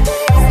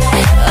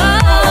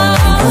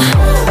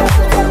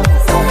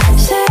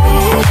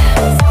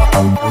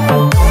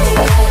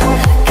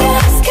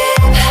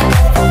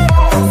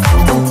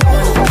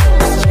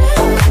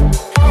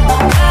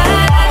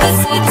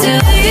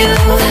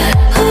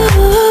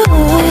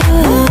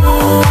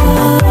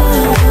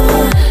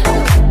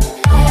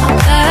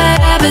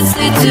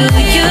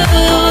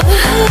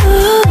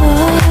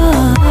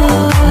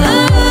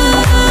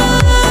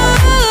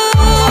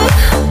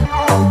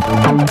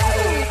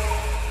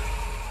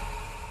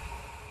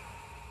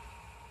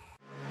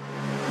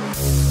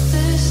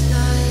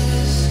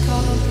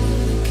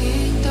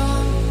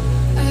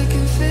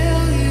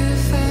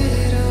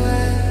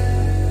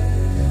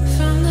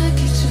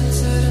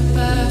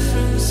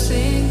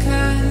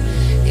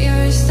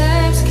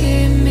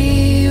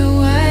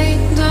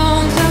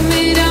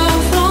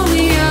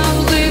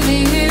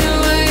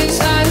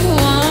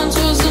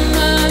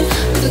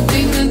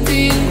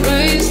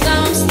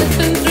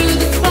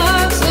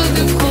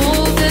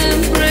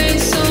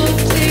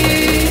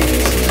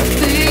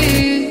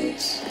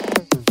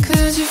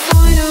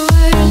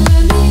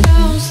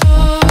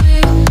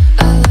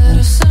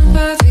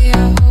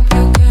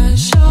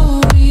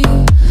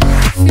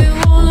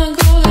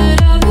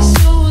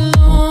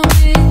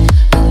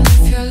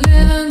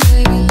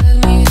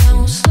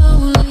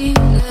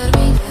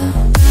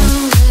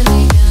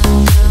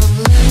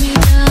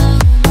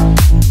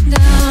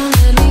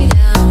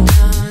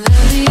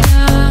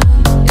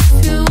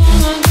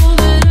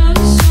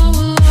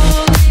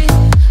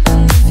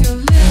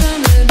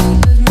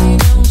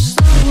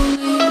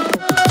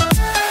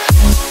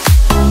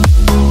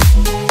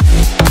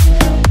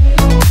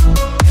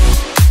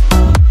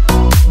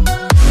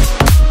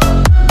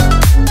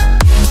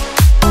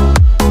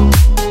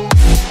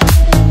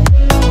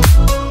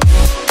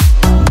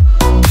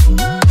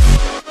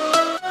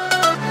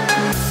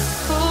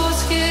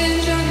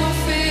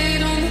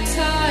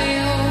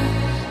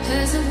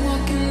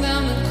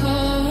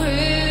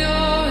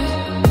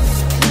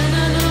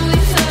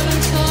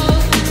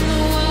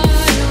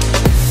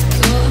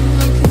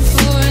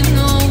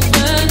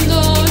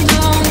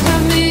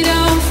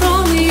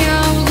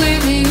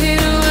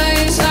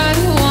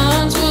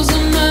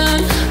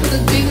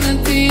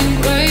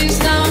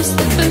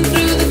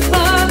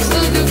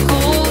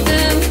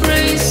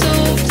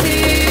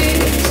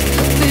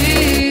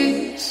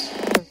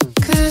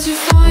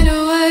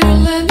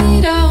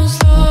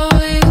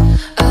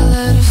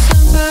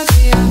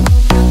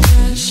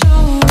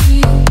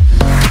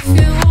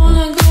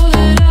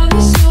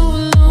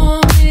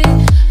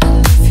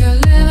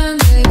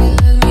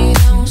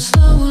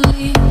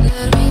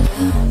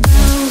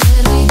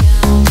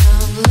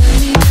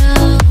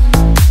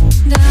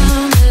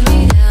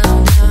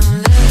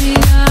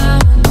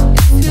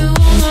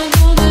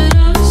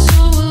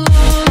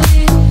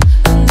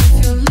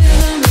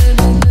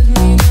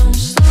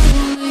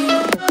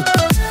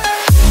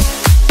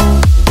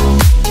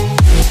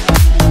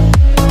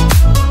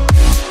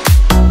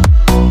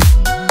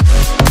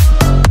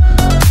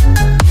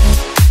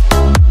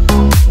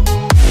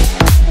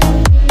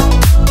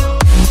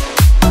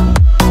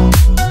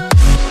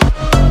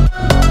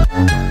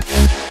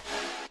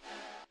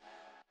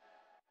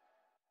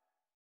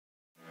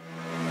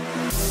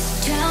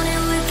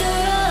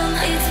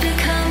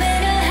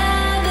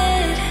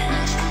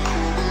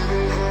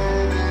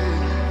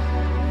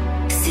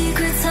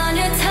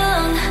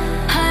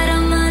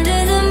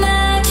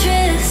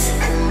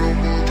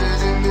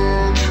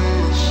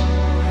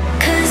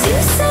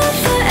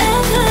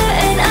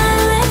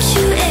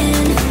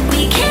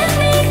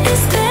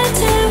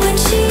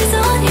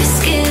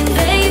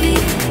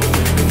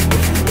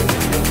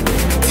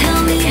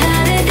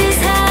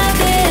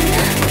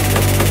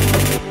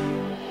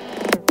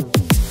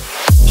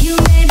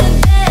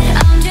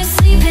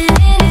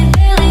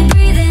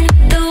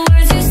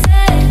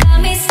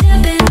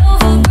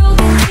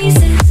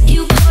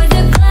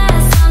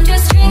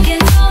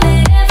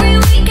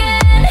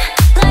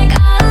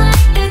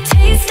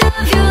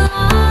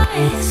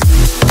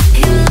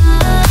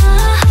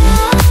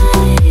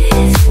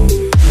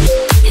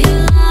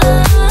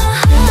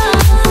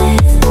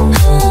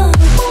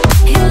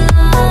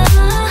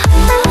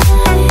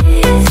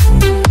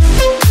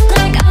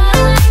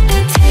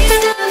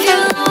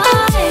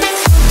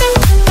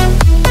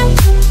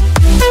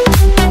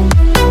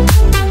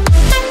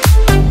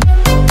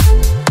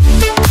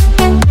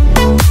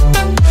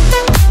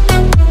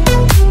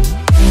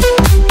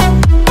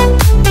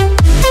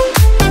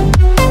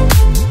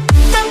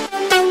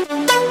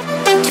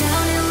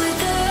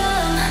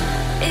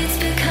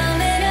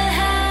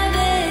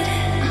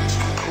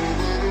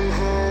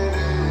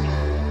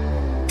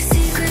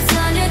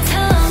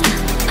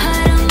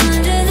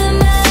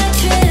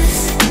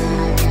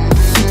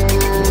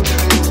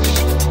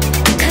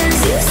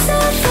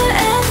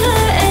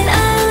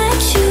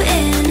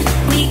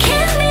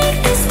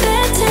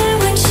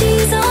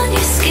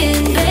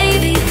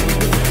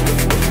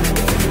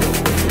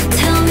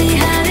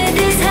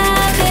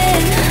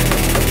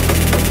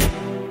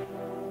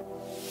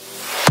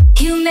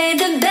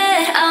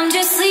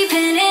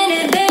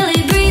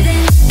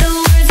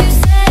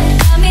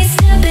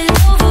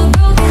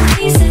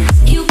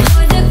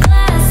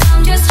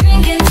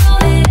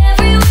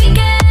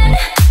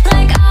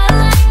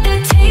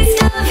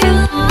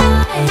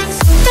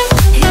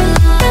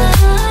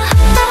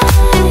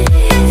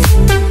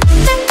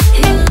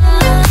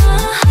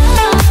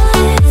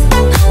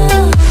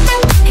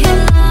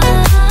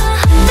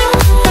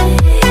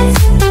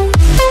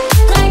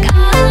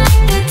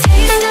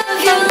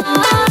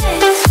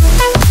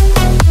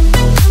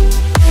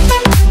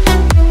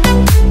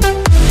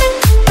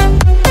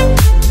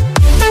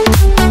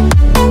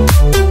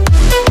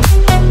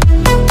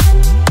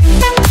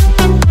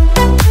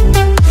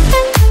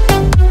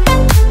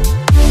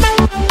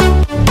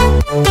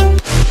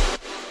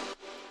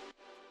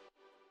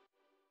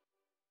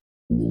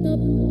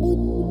 Loving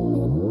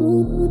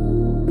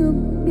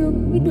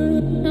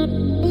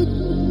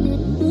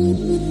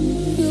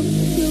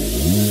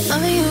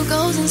you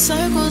goes in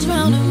circles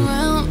round and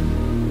round.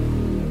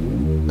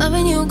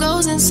 Loving you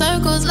goes in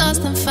circles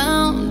lost and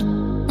found.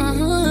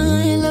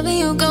 Loving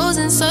you goes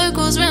in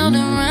circles round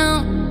and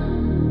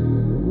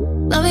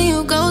round. Loving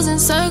you goes in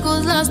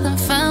circles lost and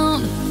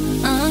found.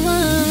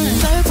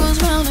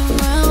 Circles round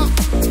and round.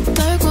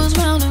 Circles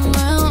round and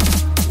round.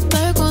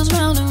 Circles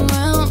round and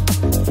round.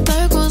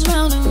 Circles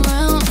round and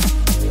round.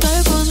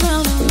 Circles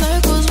round and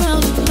circles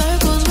round and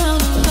circles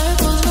round and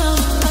circles round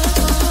and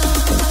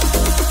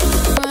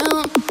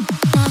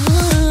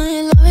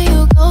loving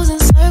you goes in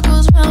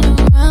circles round and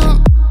round.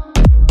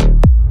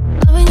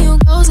 Loving you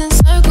goes in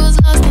circles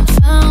lost and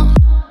found.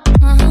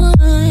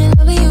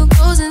 Loving you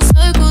goes in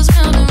circles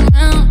round and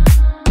round.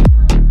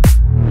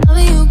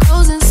 Loving you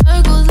goes in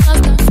circles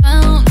lost and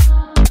found.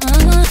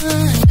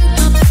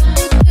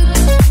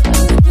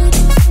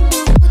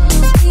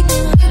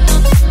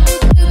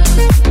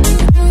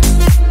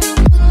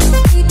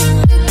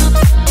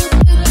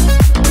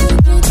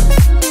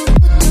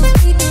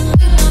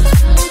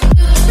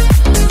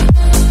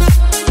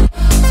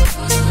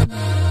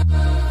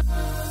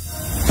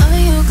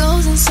 Loving you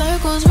goes in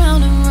circles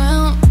round and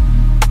round.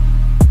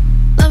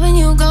 Loving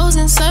you goes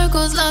in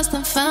circles lost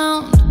and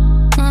found.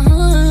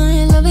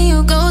 Loving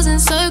you goes in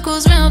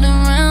circles round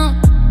and round.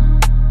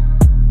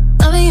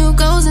 Loving you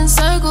goes in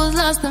circles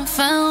lost and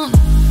found.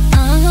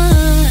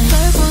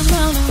 Circles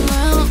round and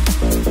round.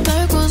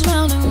 Circles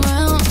round and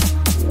round.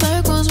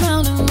 Circles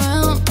round and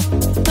round.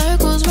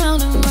 Circles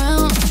round and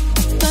round.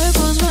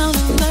 Circles round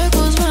and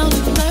circles round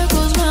and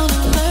circles round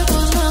and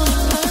circles round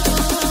and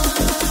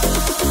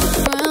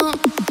round.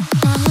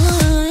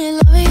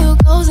 Loving you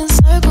goes in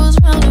circles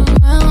round and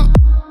round.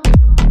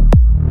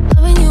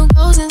 Loving you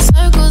goes in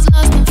circles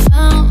lost and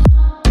found.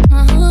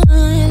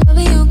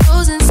 Loving you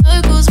goes in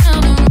circles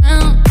round and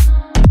round.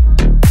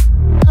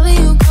 Loving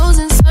you goes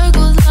in circles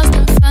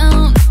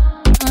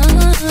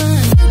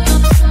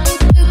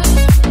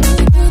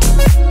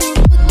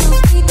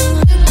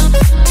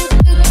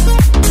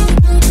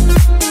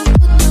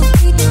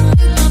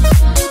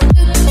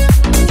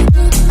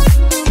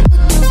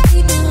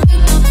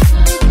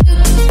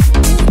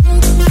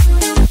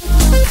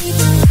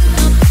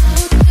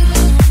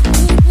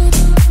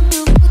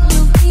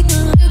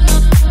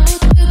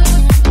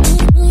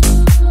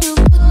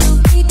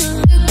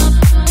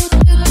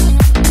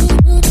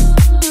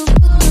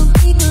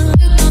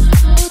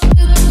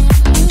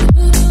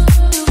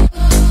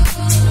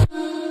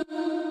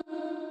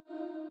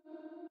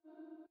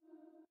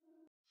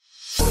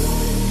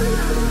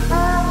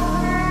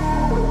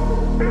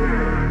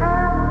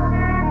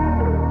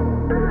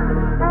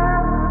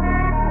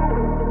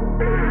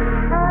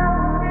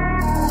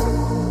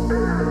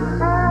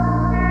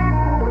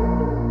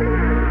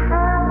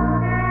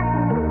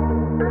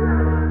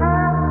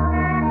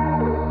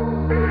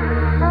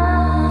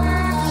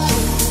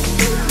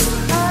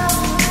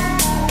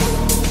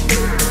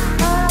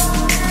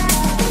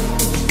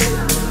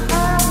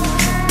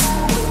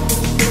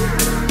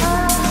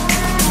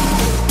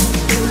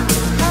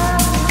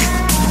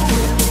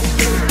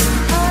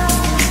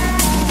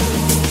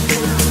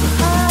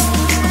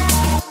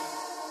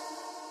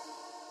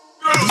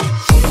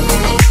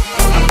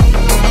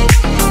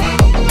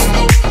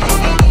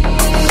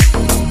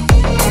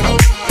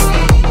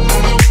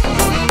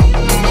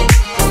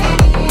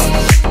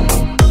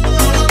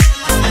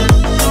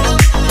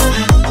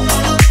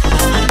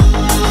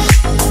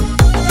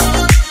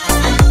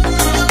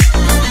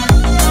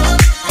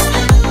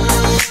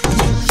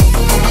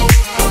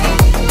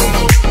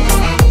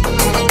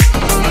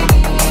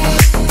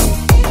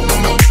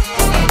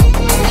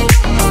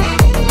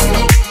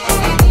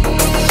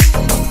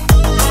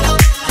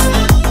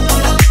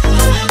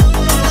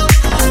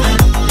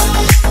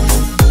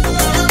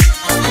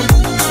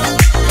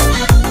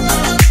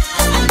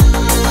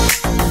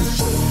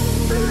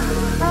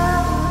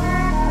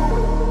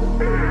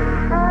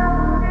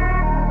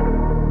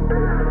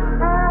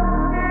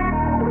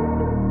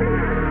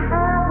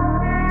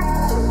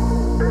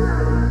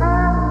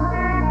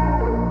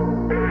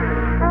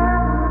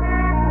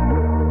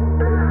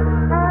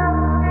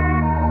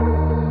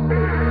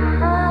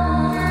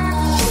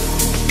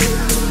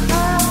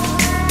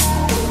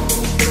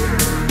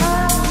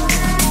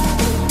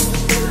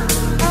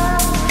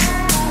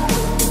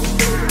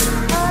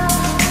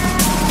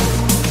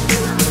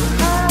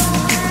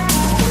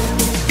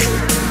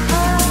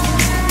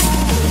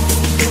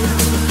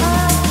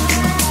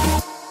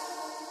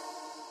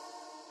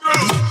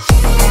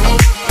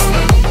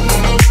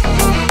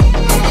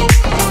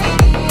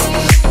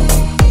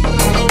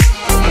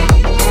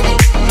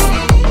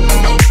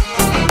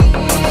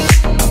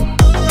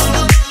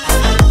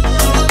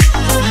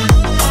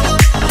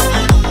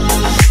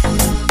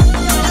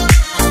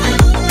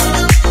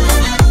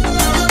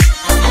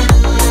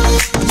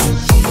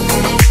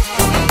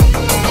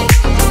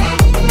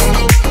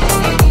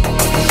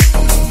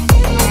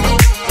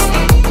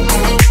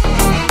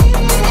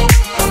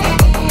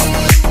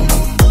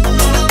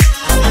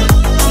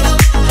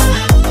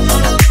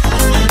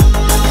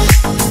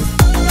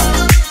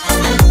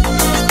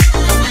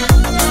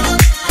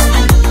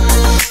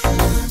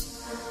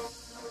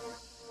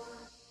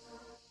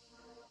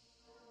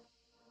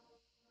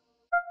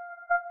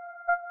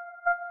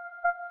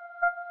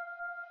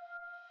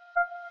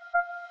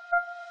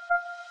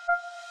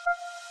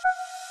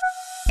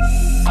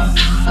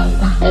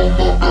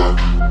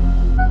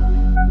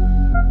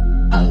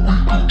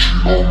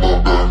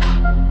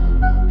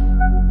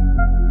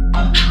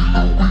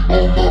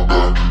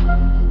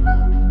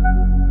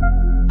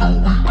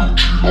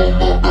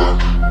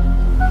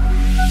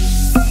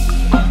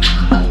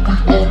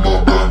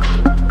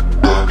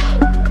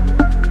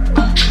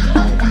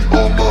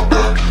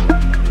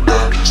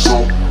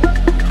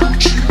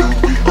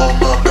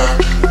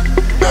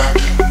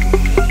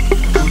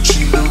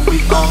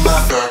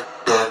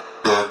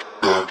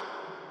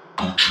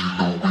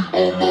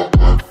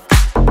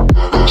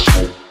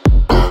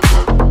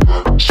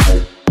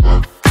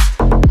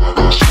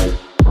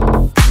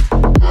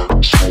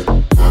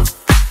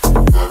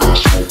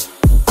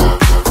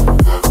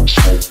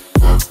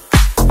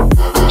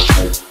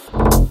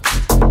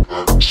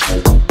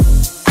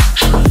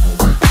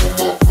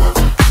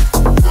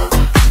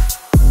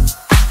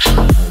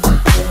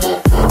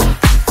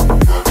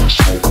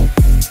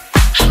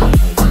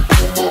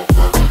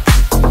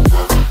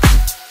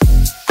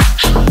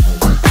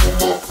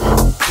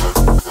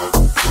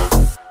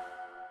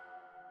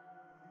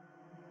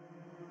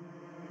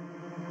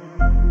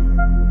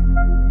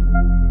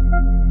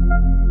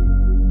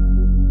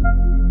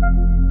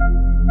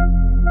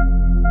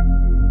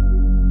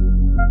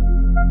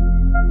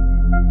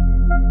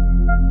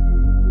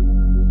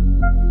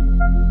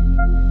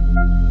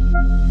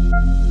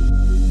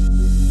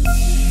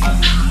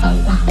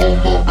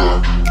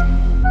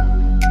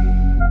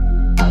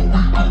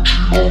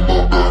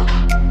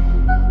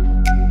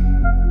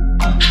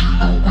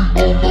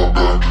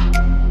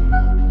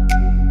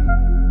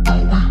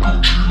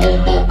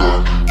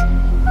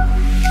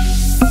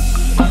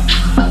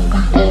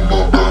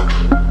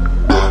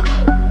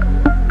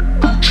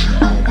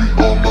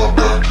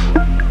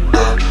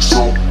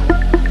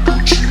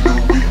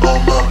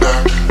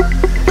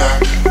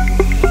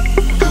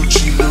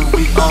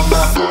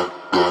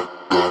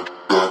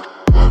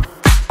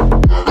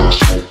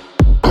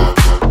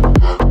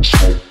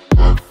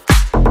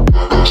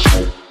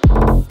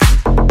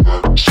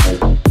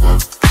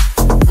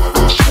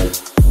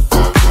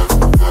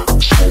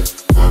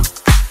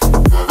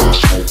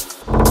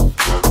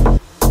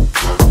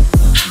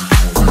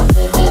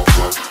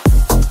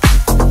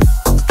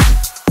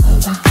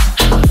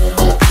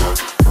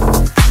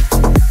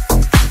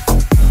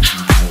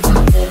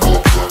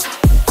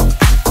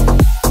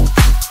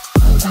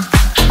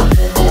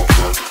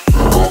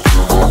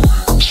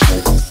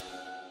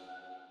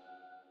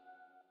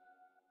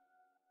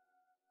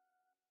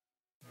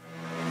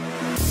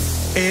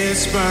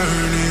It's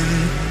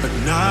burning, but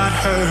not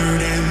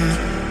hurting.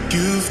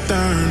 You've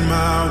turned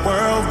my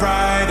world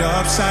right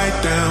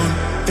upside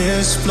down.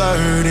 This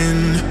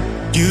flirting,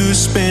 you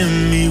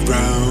spin me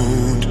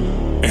round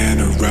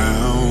and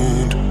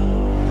around.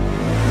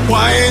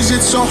 Why is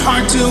it so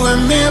hard to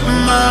admit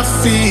my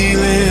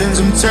feelings?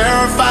 I'm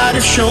terrified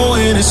of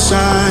showing a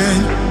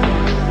sign,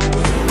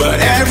 but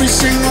every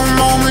single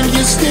moment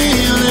you're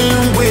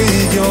stealing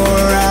with your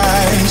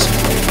eyes.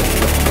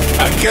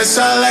 I guess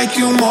I like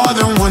you more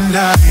than one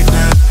night.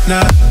 Na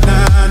na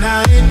na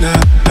na na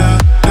na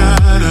na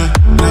na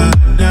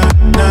na na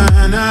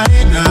na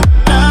na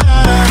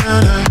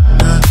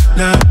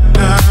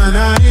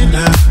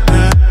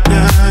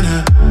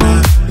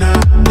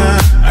na.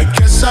 I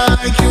guess I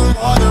like you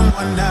more than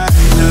one night.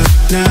 Na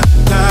na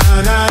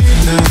na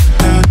na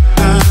na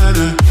na na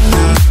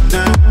na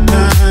na na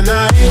na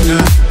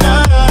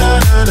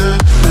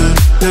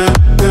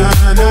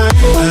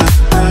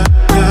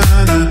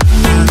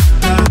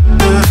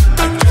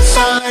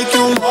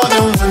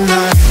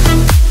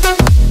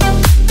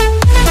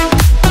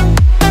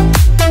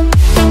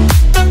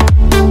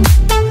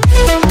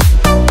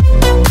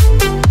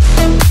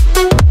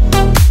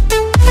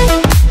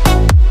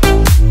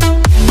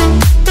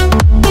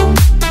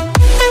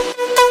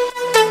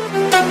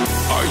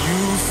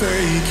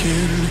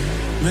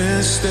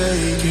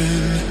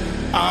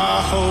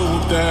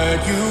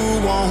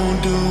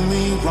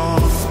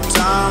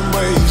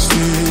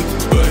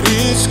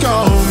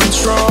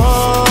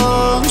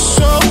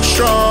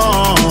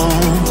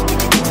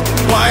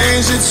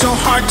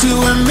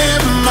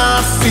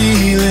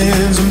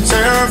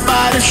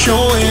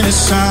showing a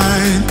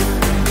sign,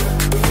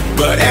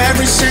 but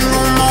every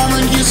single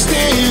moment you're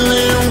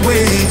stealing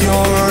with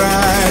your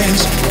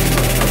eyes.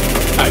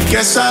 I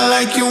guess I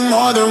like you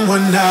more than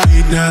one night.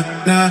 Na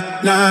na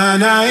na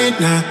na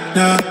na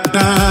na na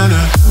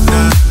na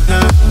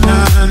na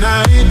na na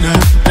na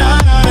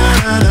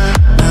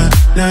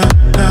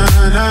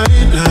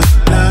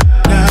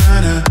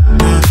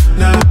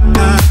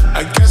na.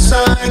 I guess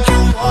I like you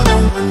more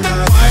than one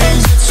night. Why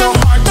is it so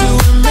hard to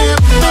admit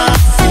my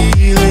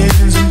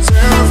feelings? I'm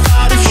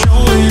terrified of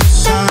showing a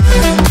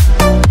sign,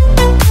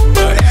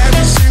 but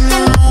every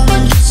single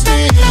moment you're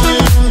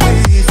stealing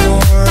with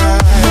your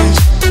eyes.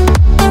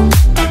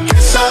 I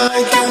guess I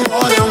like you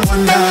more than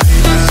one night.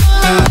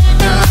 Na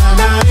na na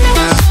na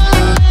na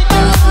na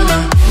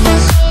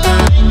na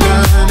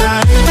na.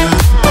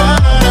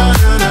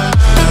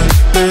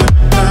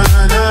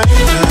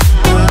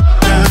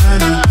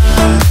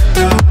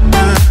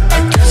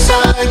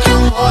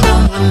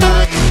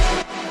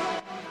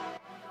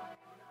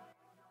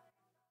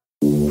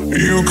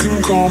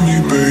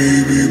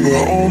 baby,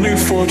 but only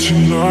for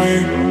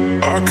tonight.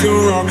 I can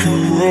rock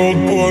your world,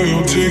 boy,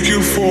 I'll take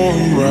you for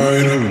a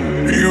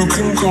ride. You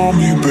can call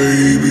me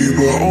baby,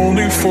 but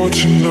only for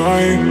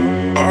tonight.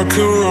 I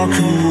can rock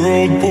your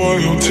world, boy,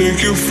 I'll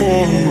take you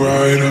for a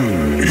ride.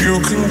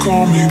 You can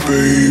call me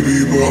baby,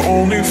 but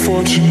only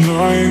for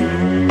tonight.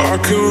 I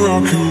can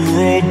rock your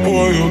world,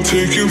 boy, I'll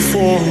take you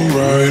for a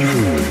ride.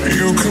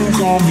 You can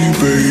call me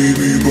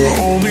baby, but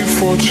only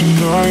for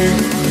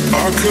tonight.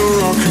 I can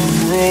rock your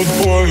world,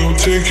 boy, I'll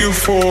take you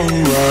for a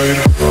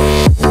ride.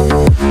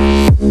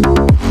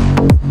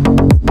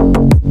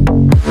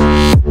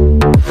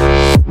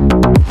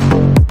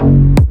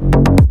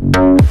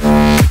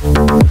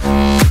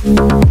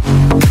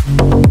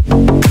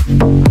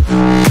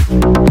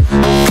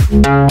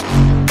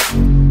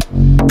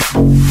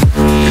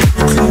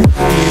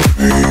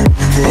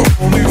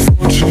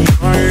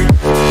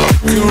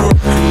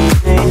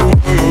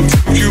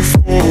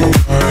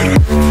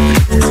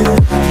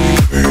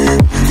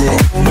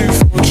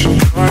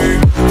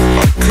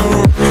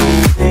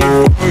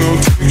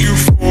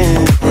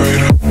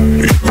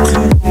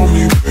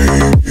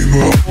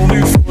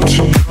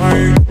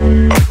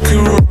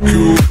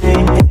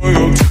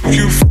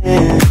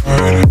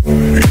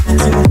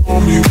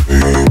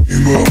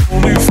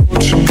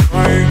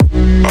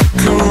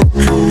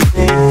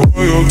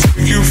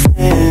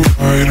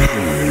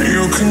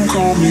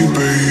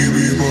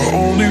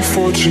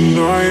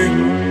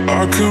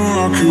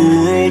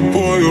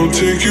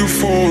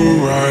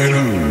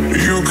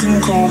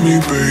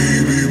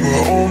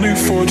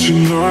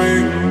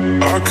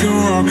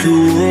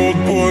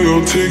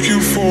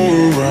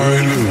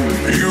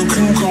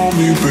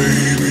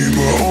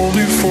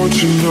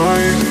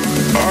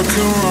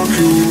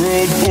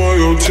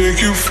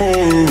 Take you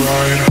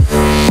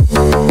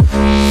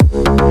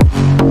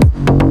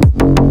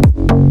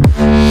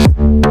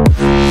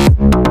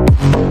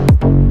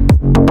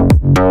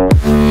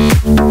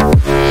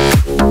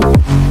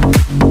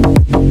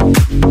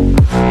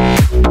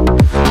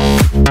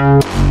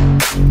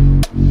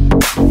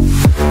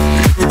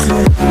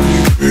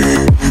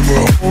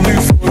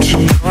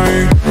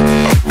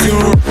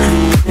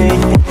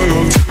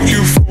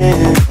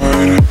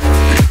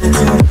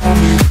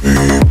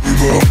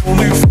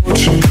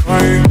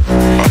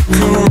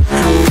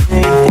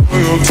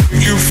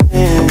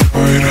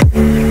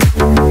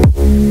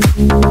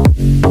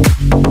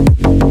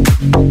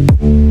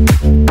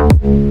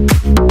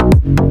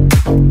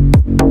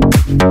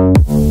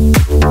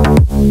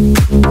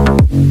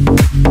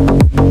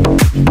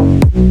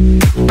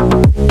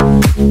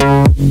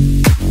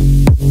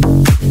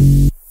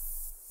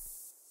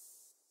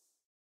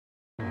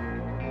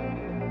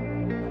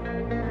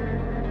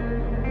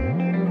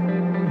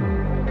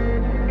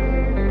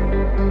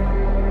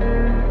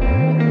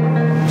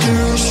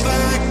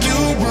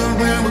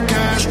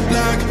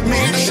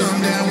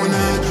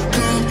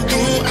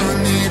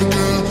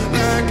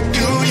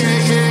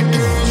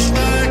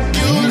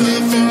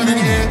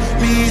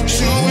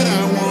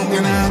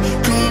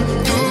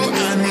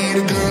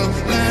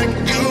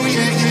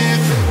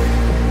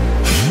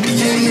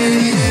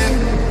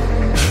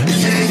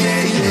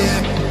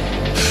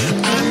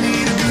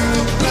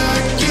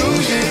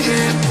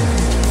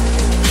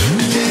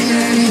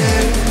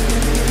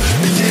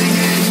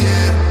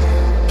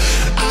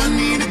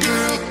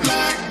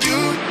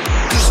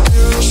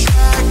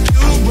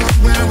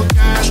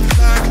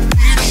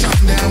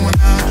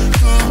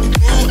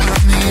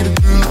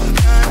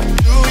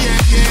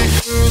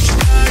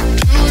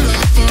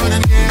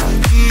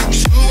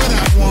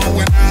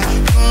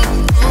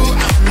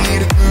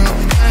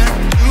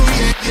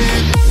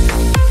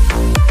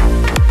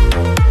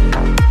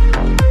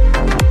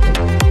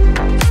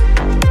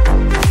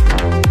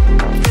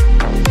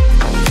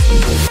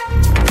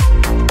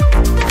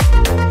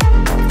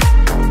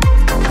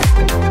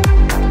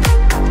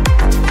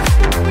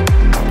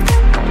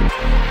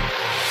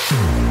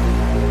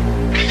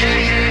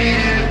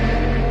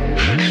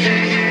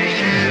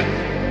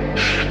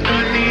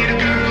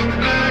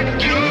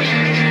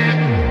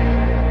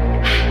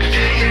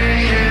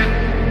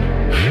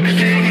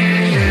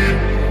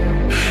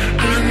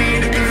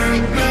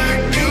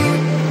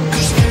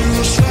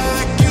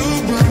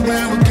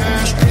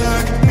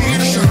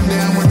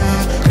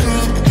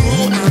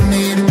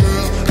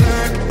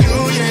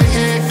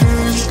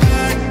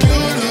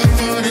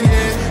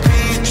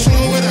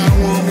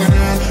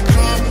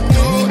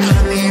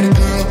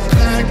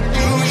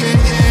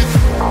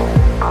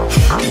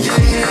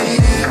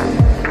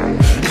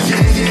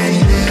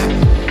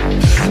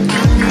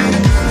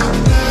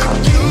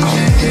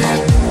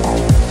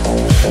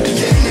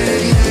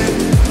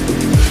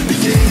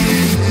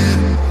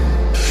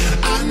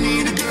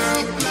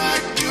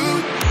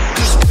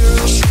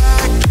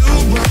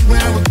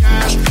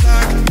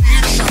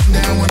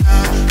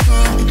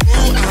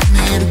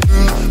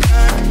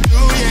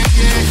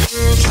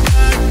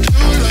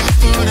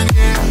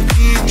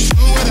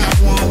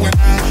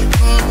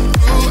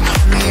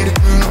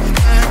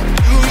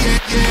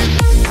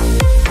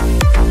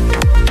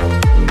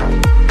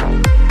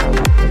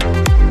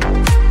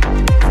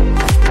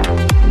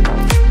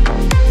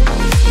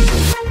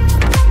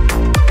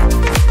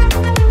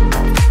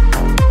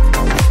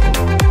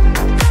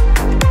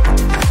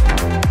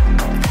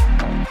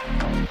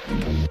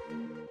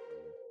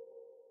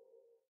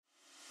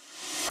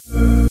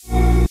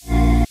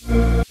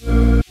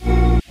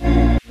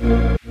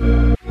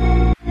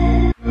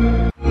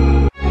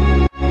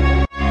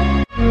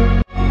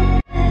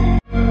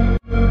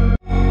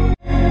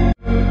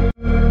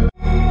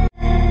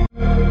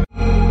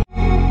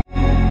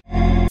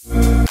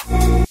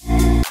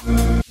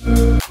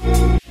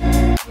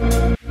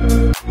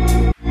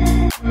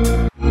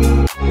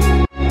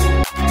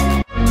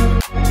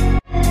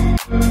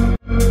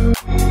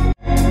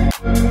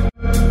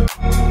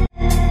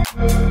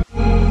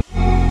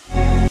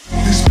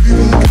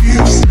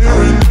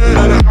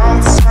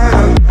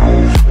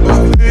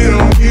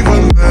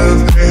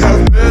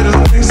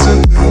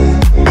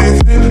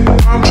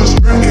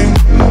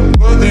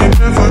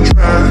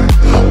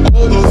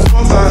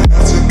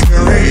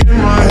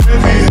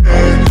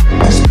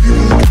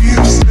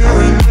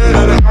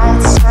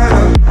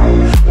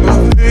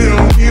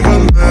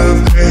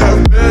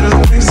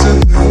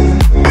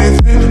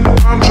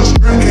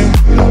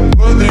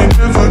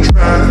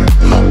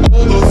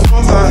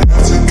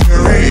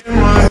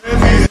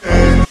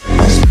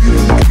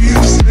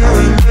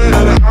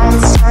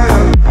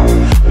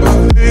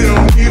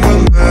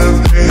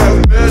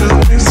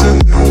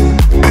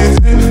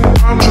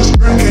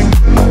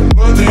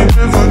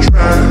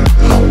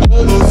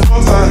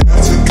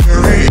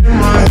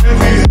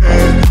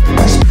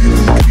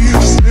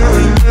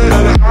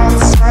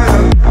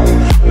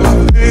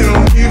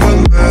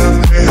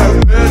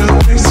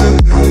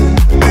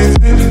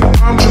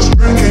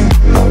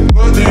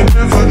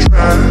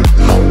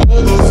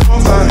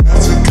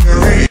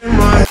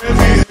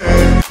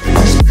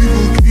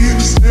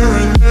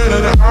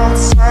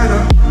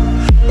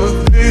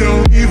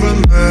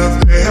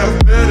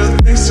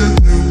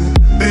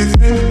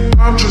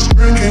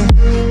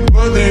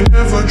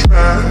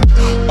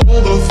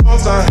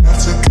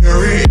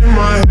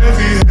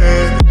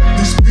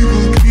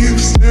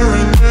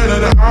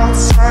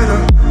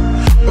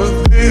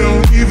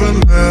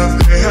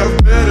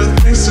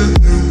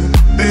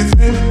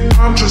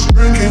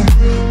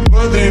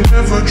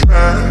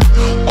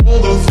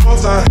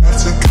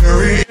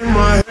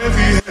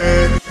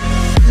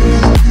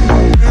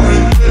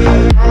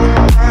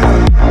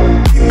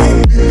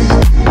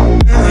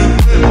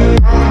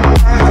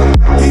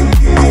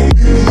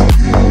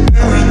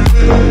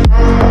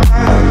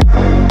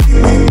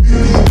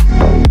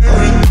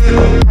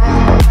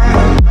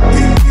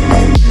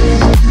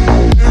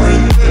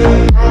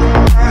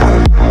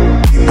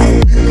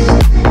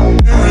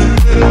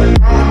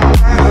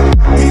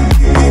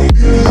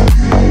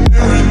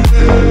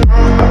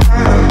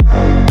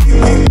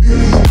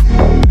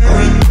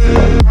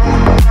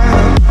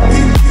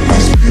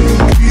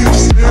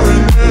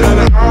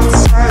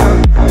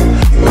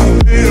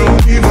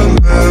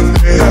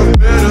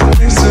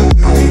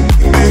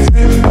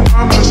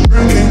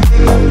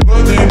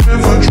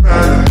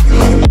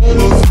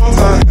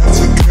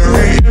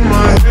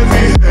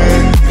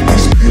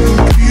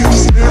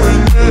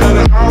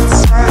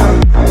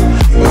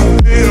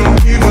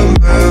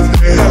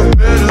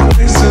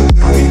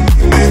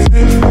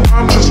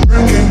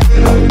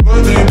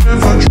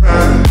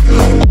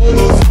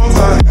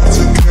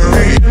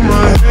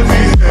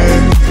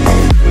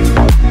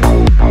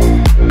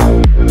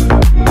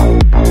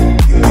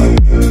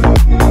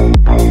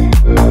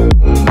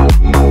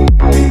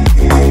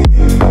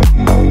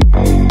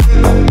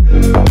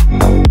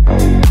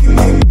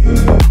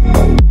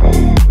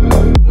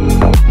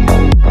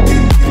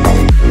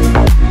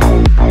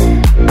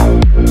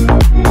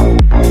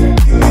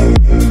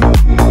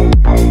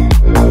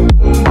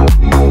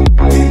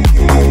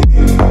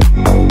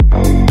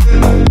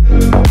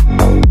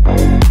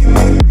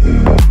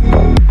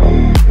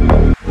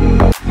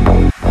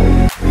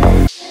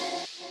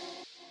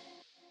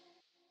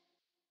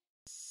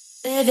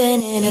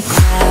Living in a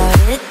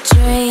crowded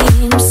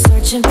dream,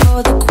 searching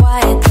for the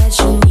quiet that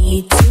you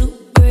need to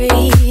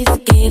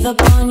breathe. Gave up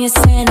on your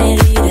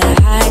sanity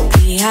to hide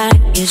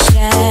behind your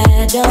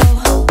shadow,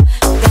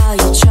 while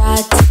you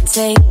tried to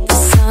take the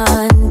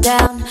sun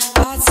down.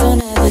 Hearts will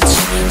never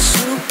change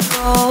to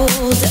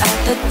gold,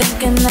 after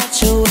thinking that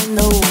you're in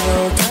the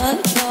world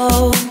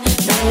alone.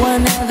 No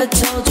one ever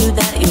told you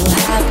that you'll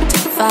have to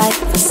fight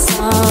for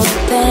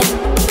something,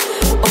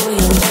 or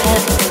you'll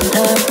never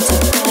learn to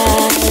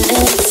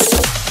balance.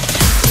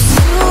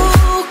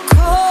 Too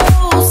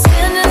cold,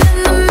 standing in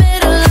the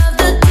middle of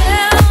the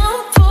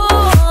downpour,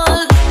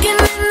 looking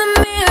in the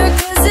mirror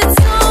 'cause it's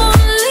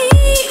only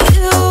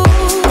you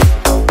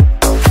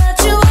that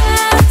you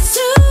have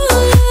to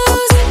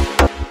lose.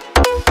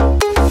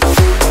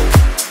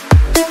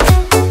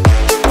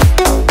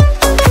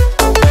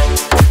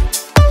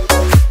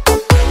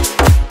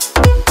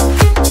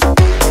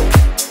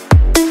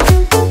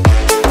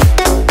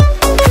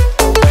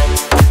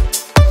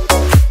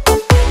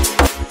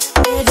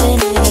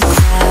 Living in a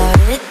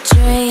crowded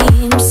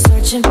dream,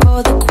 searching for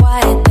the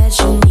quiet that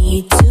you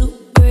need to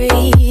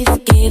breathe.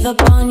 Gave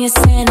up on your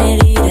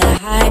sanity to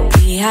hide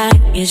behind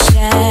your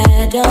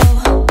shadow,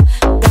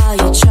 while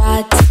you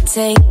tried to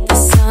take the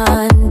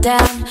sun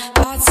down.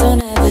 Hearts will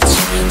never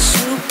change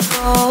to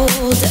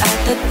gold,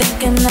 after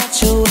thinking that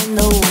you're in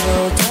the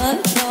world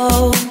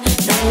alone.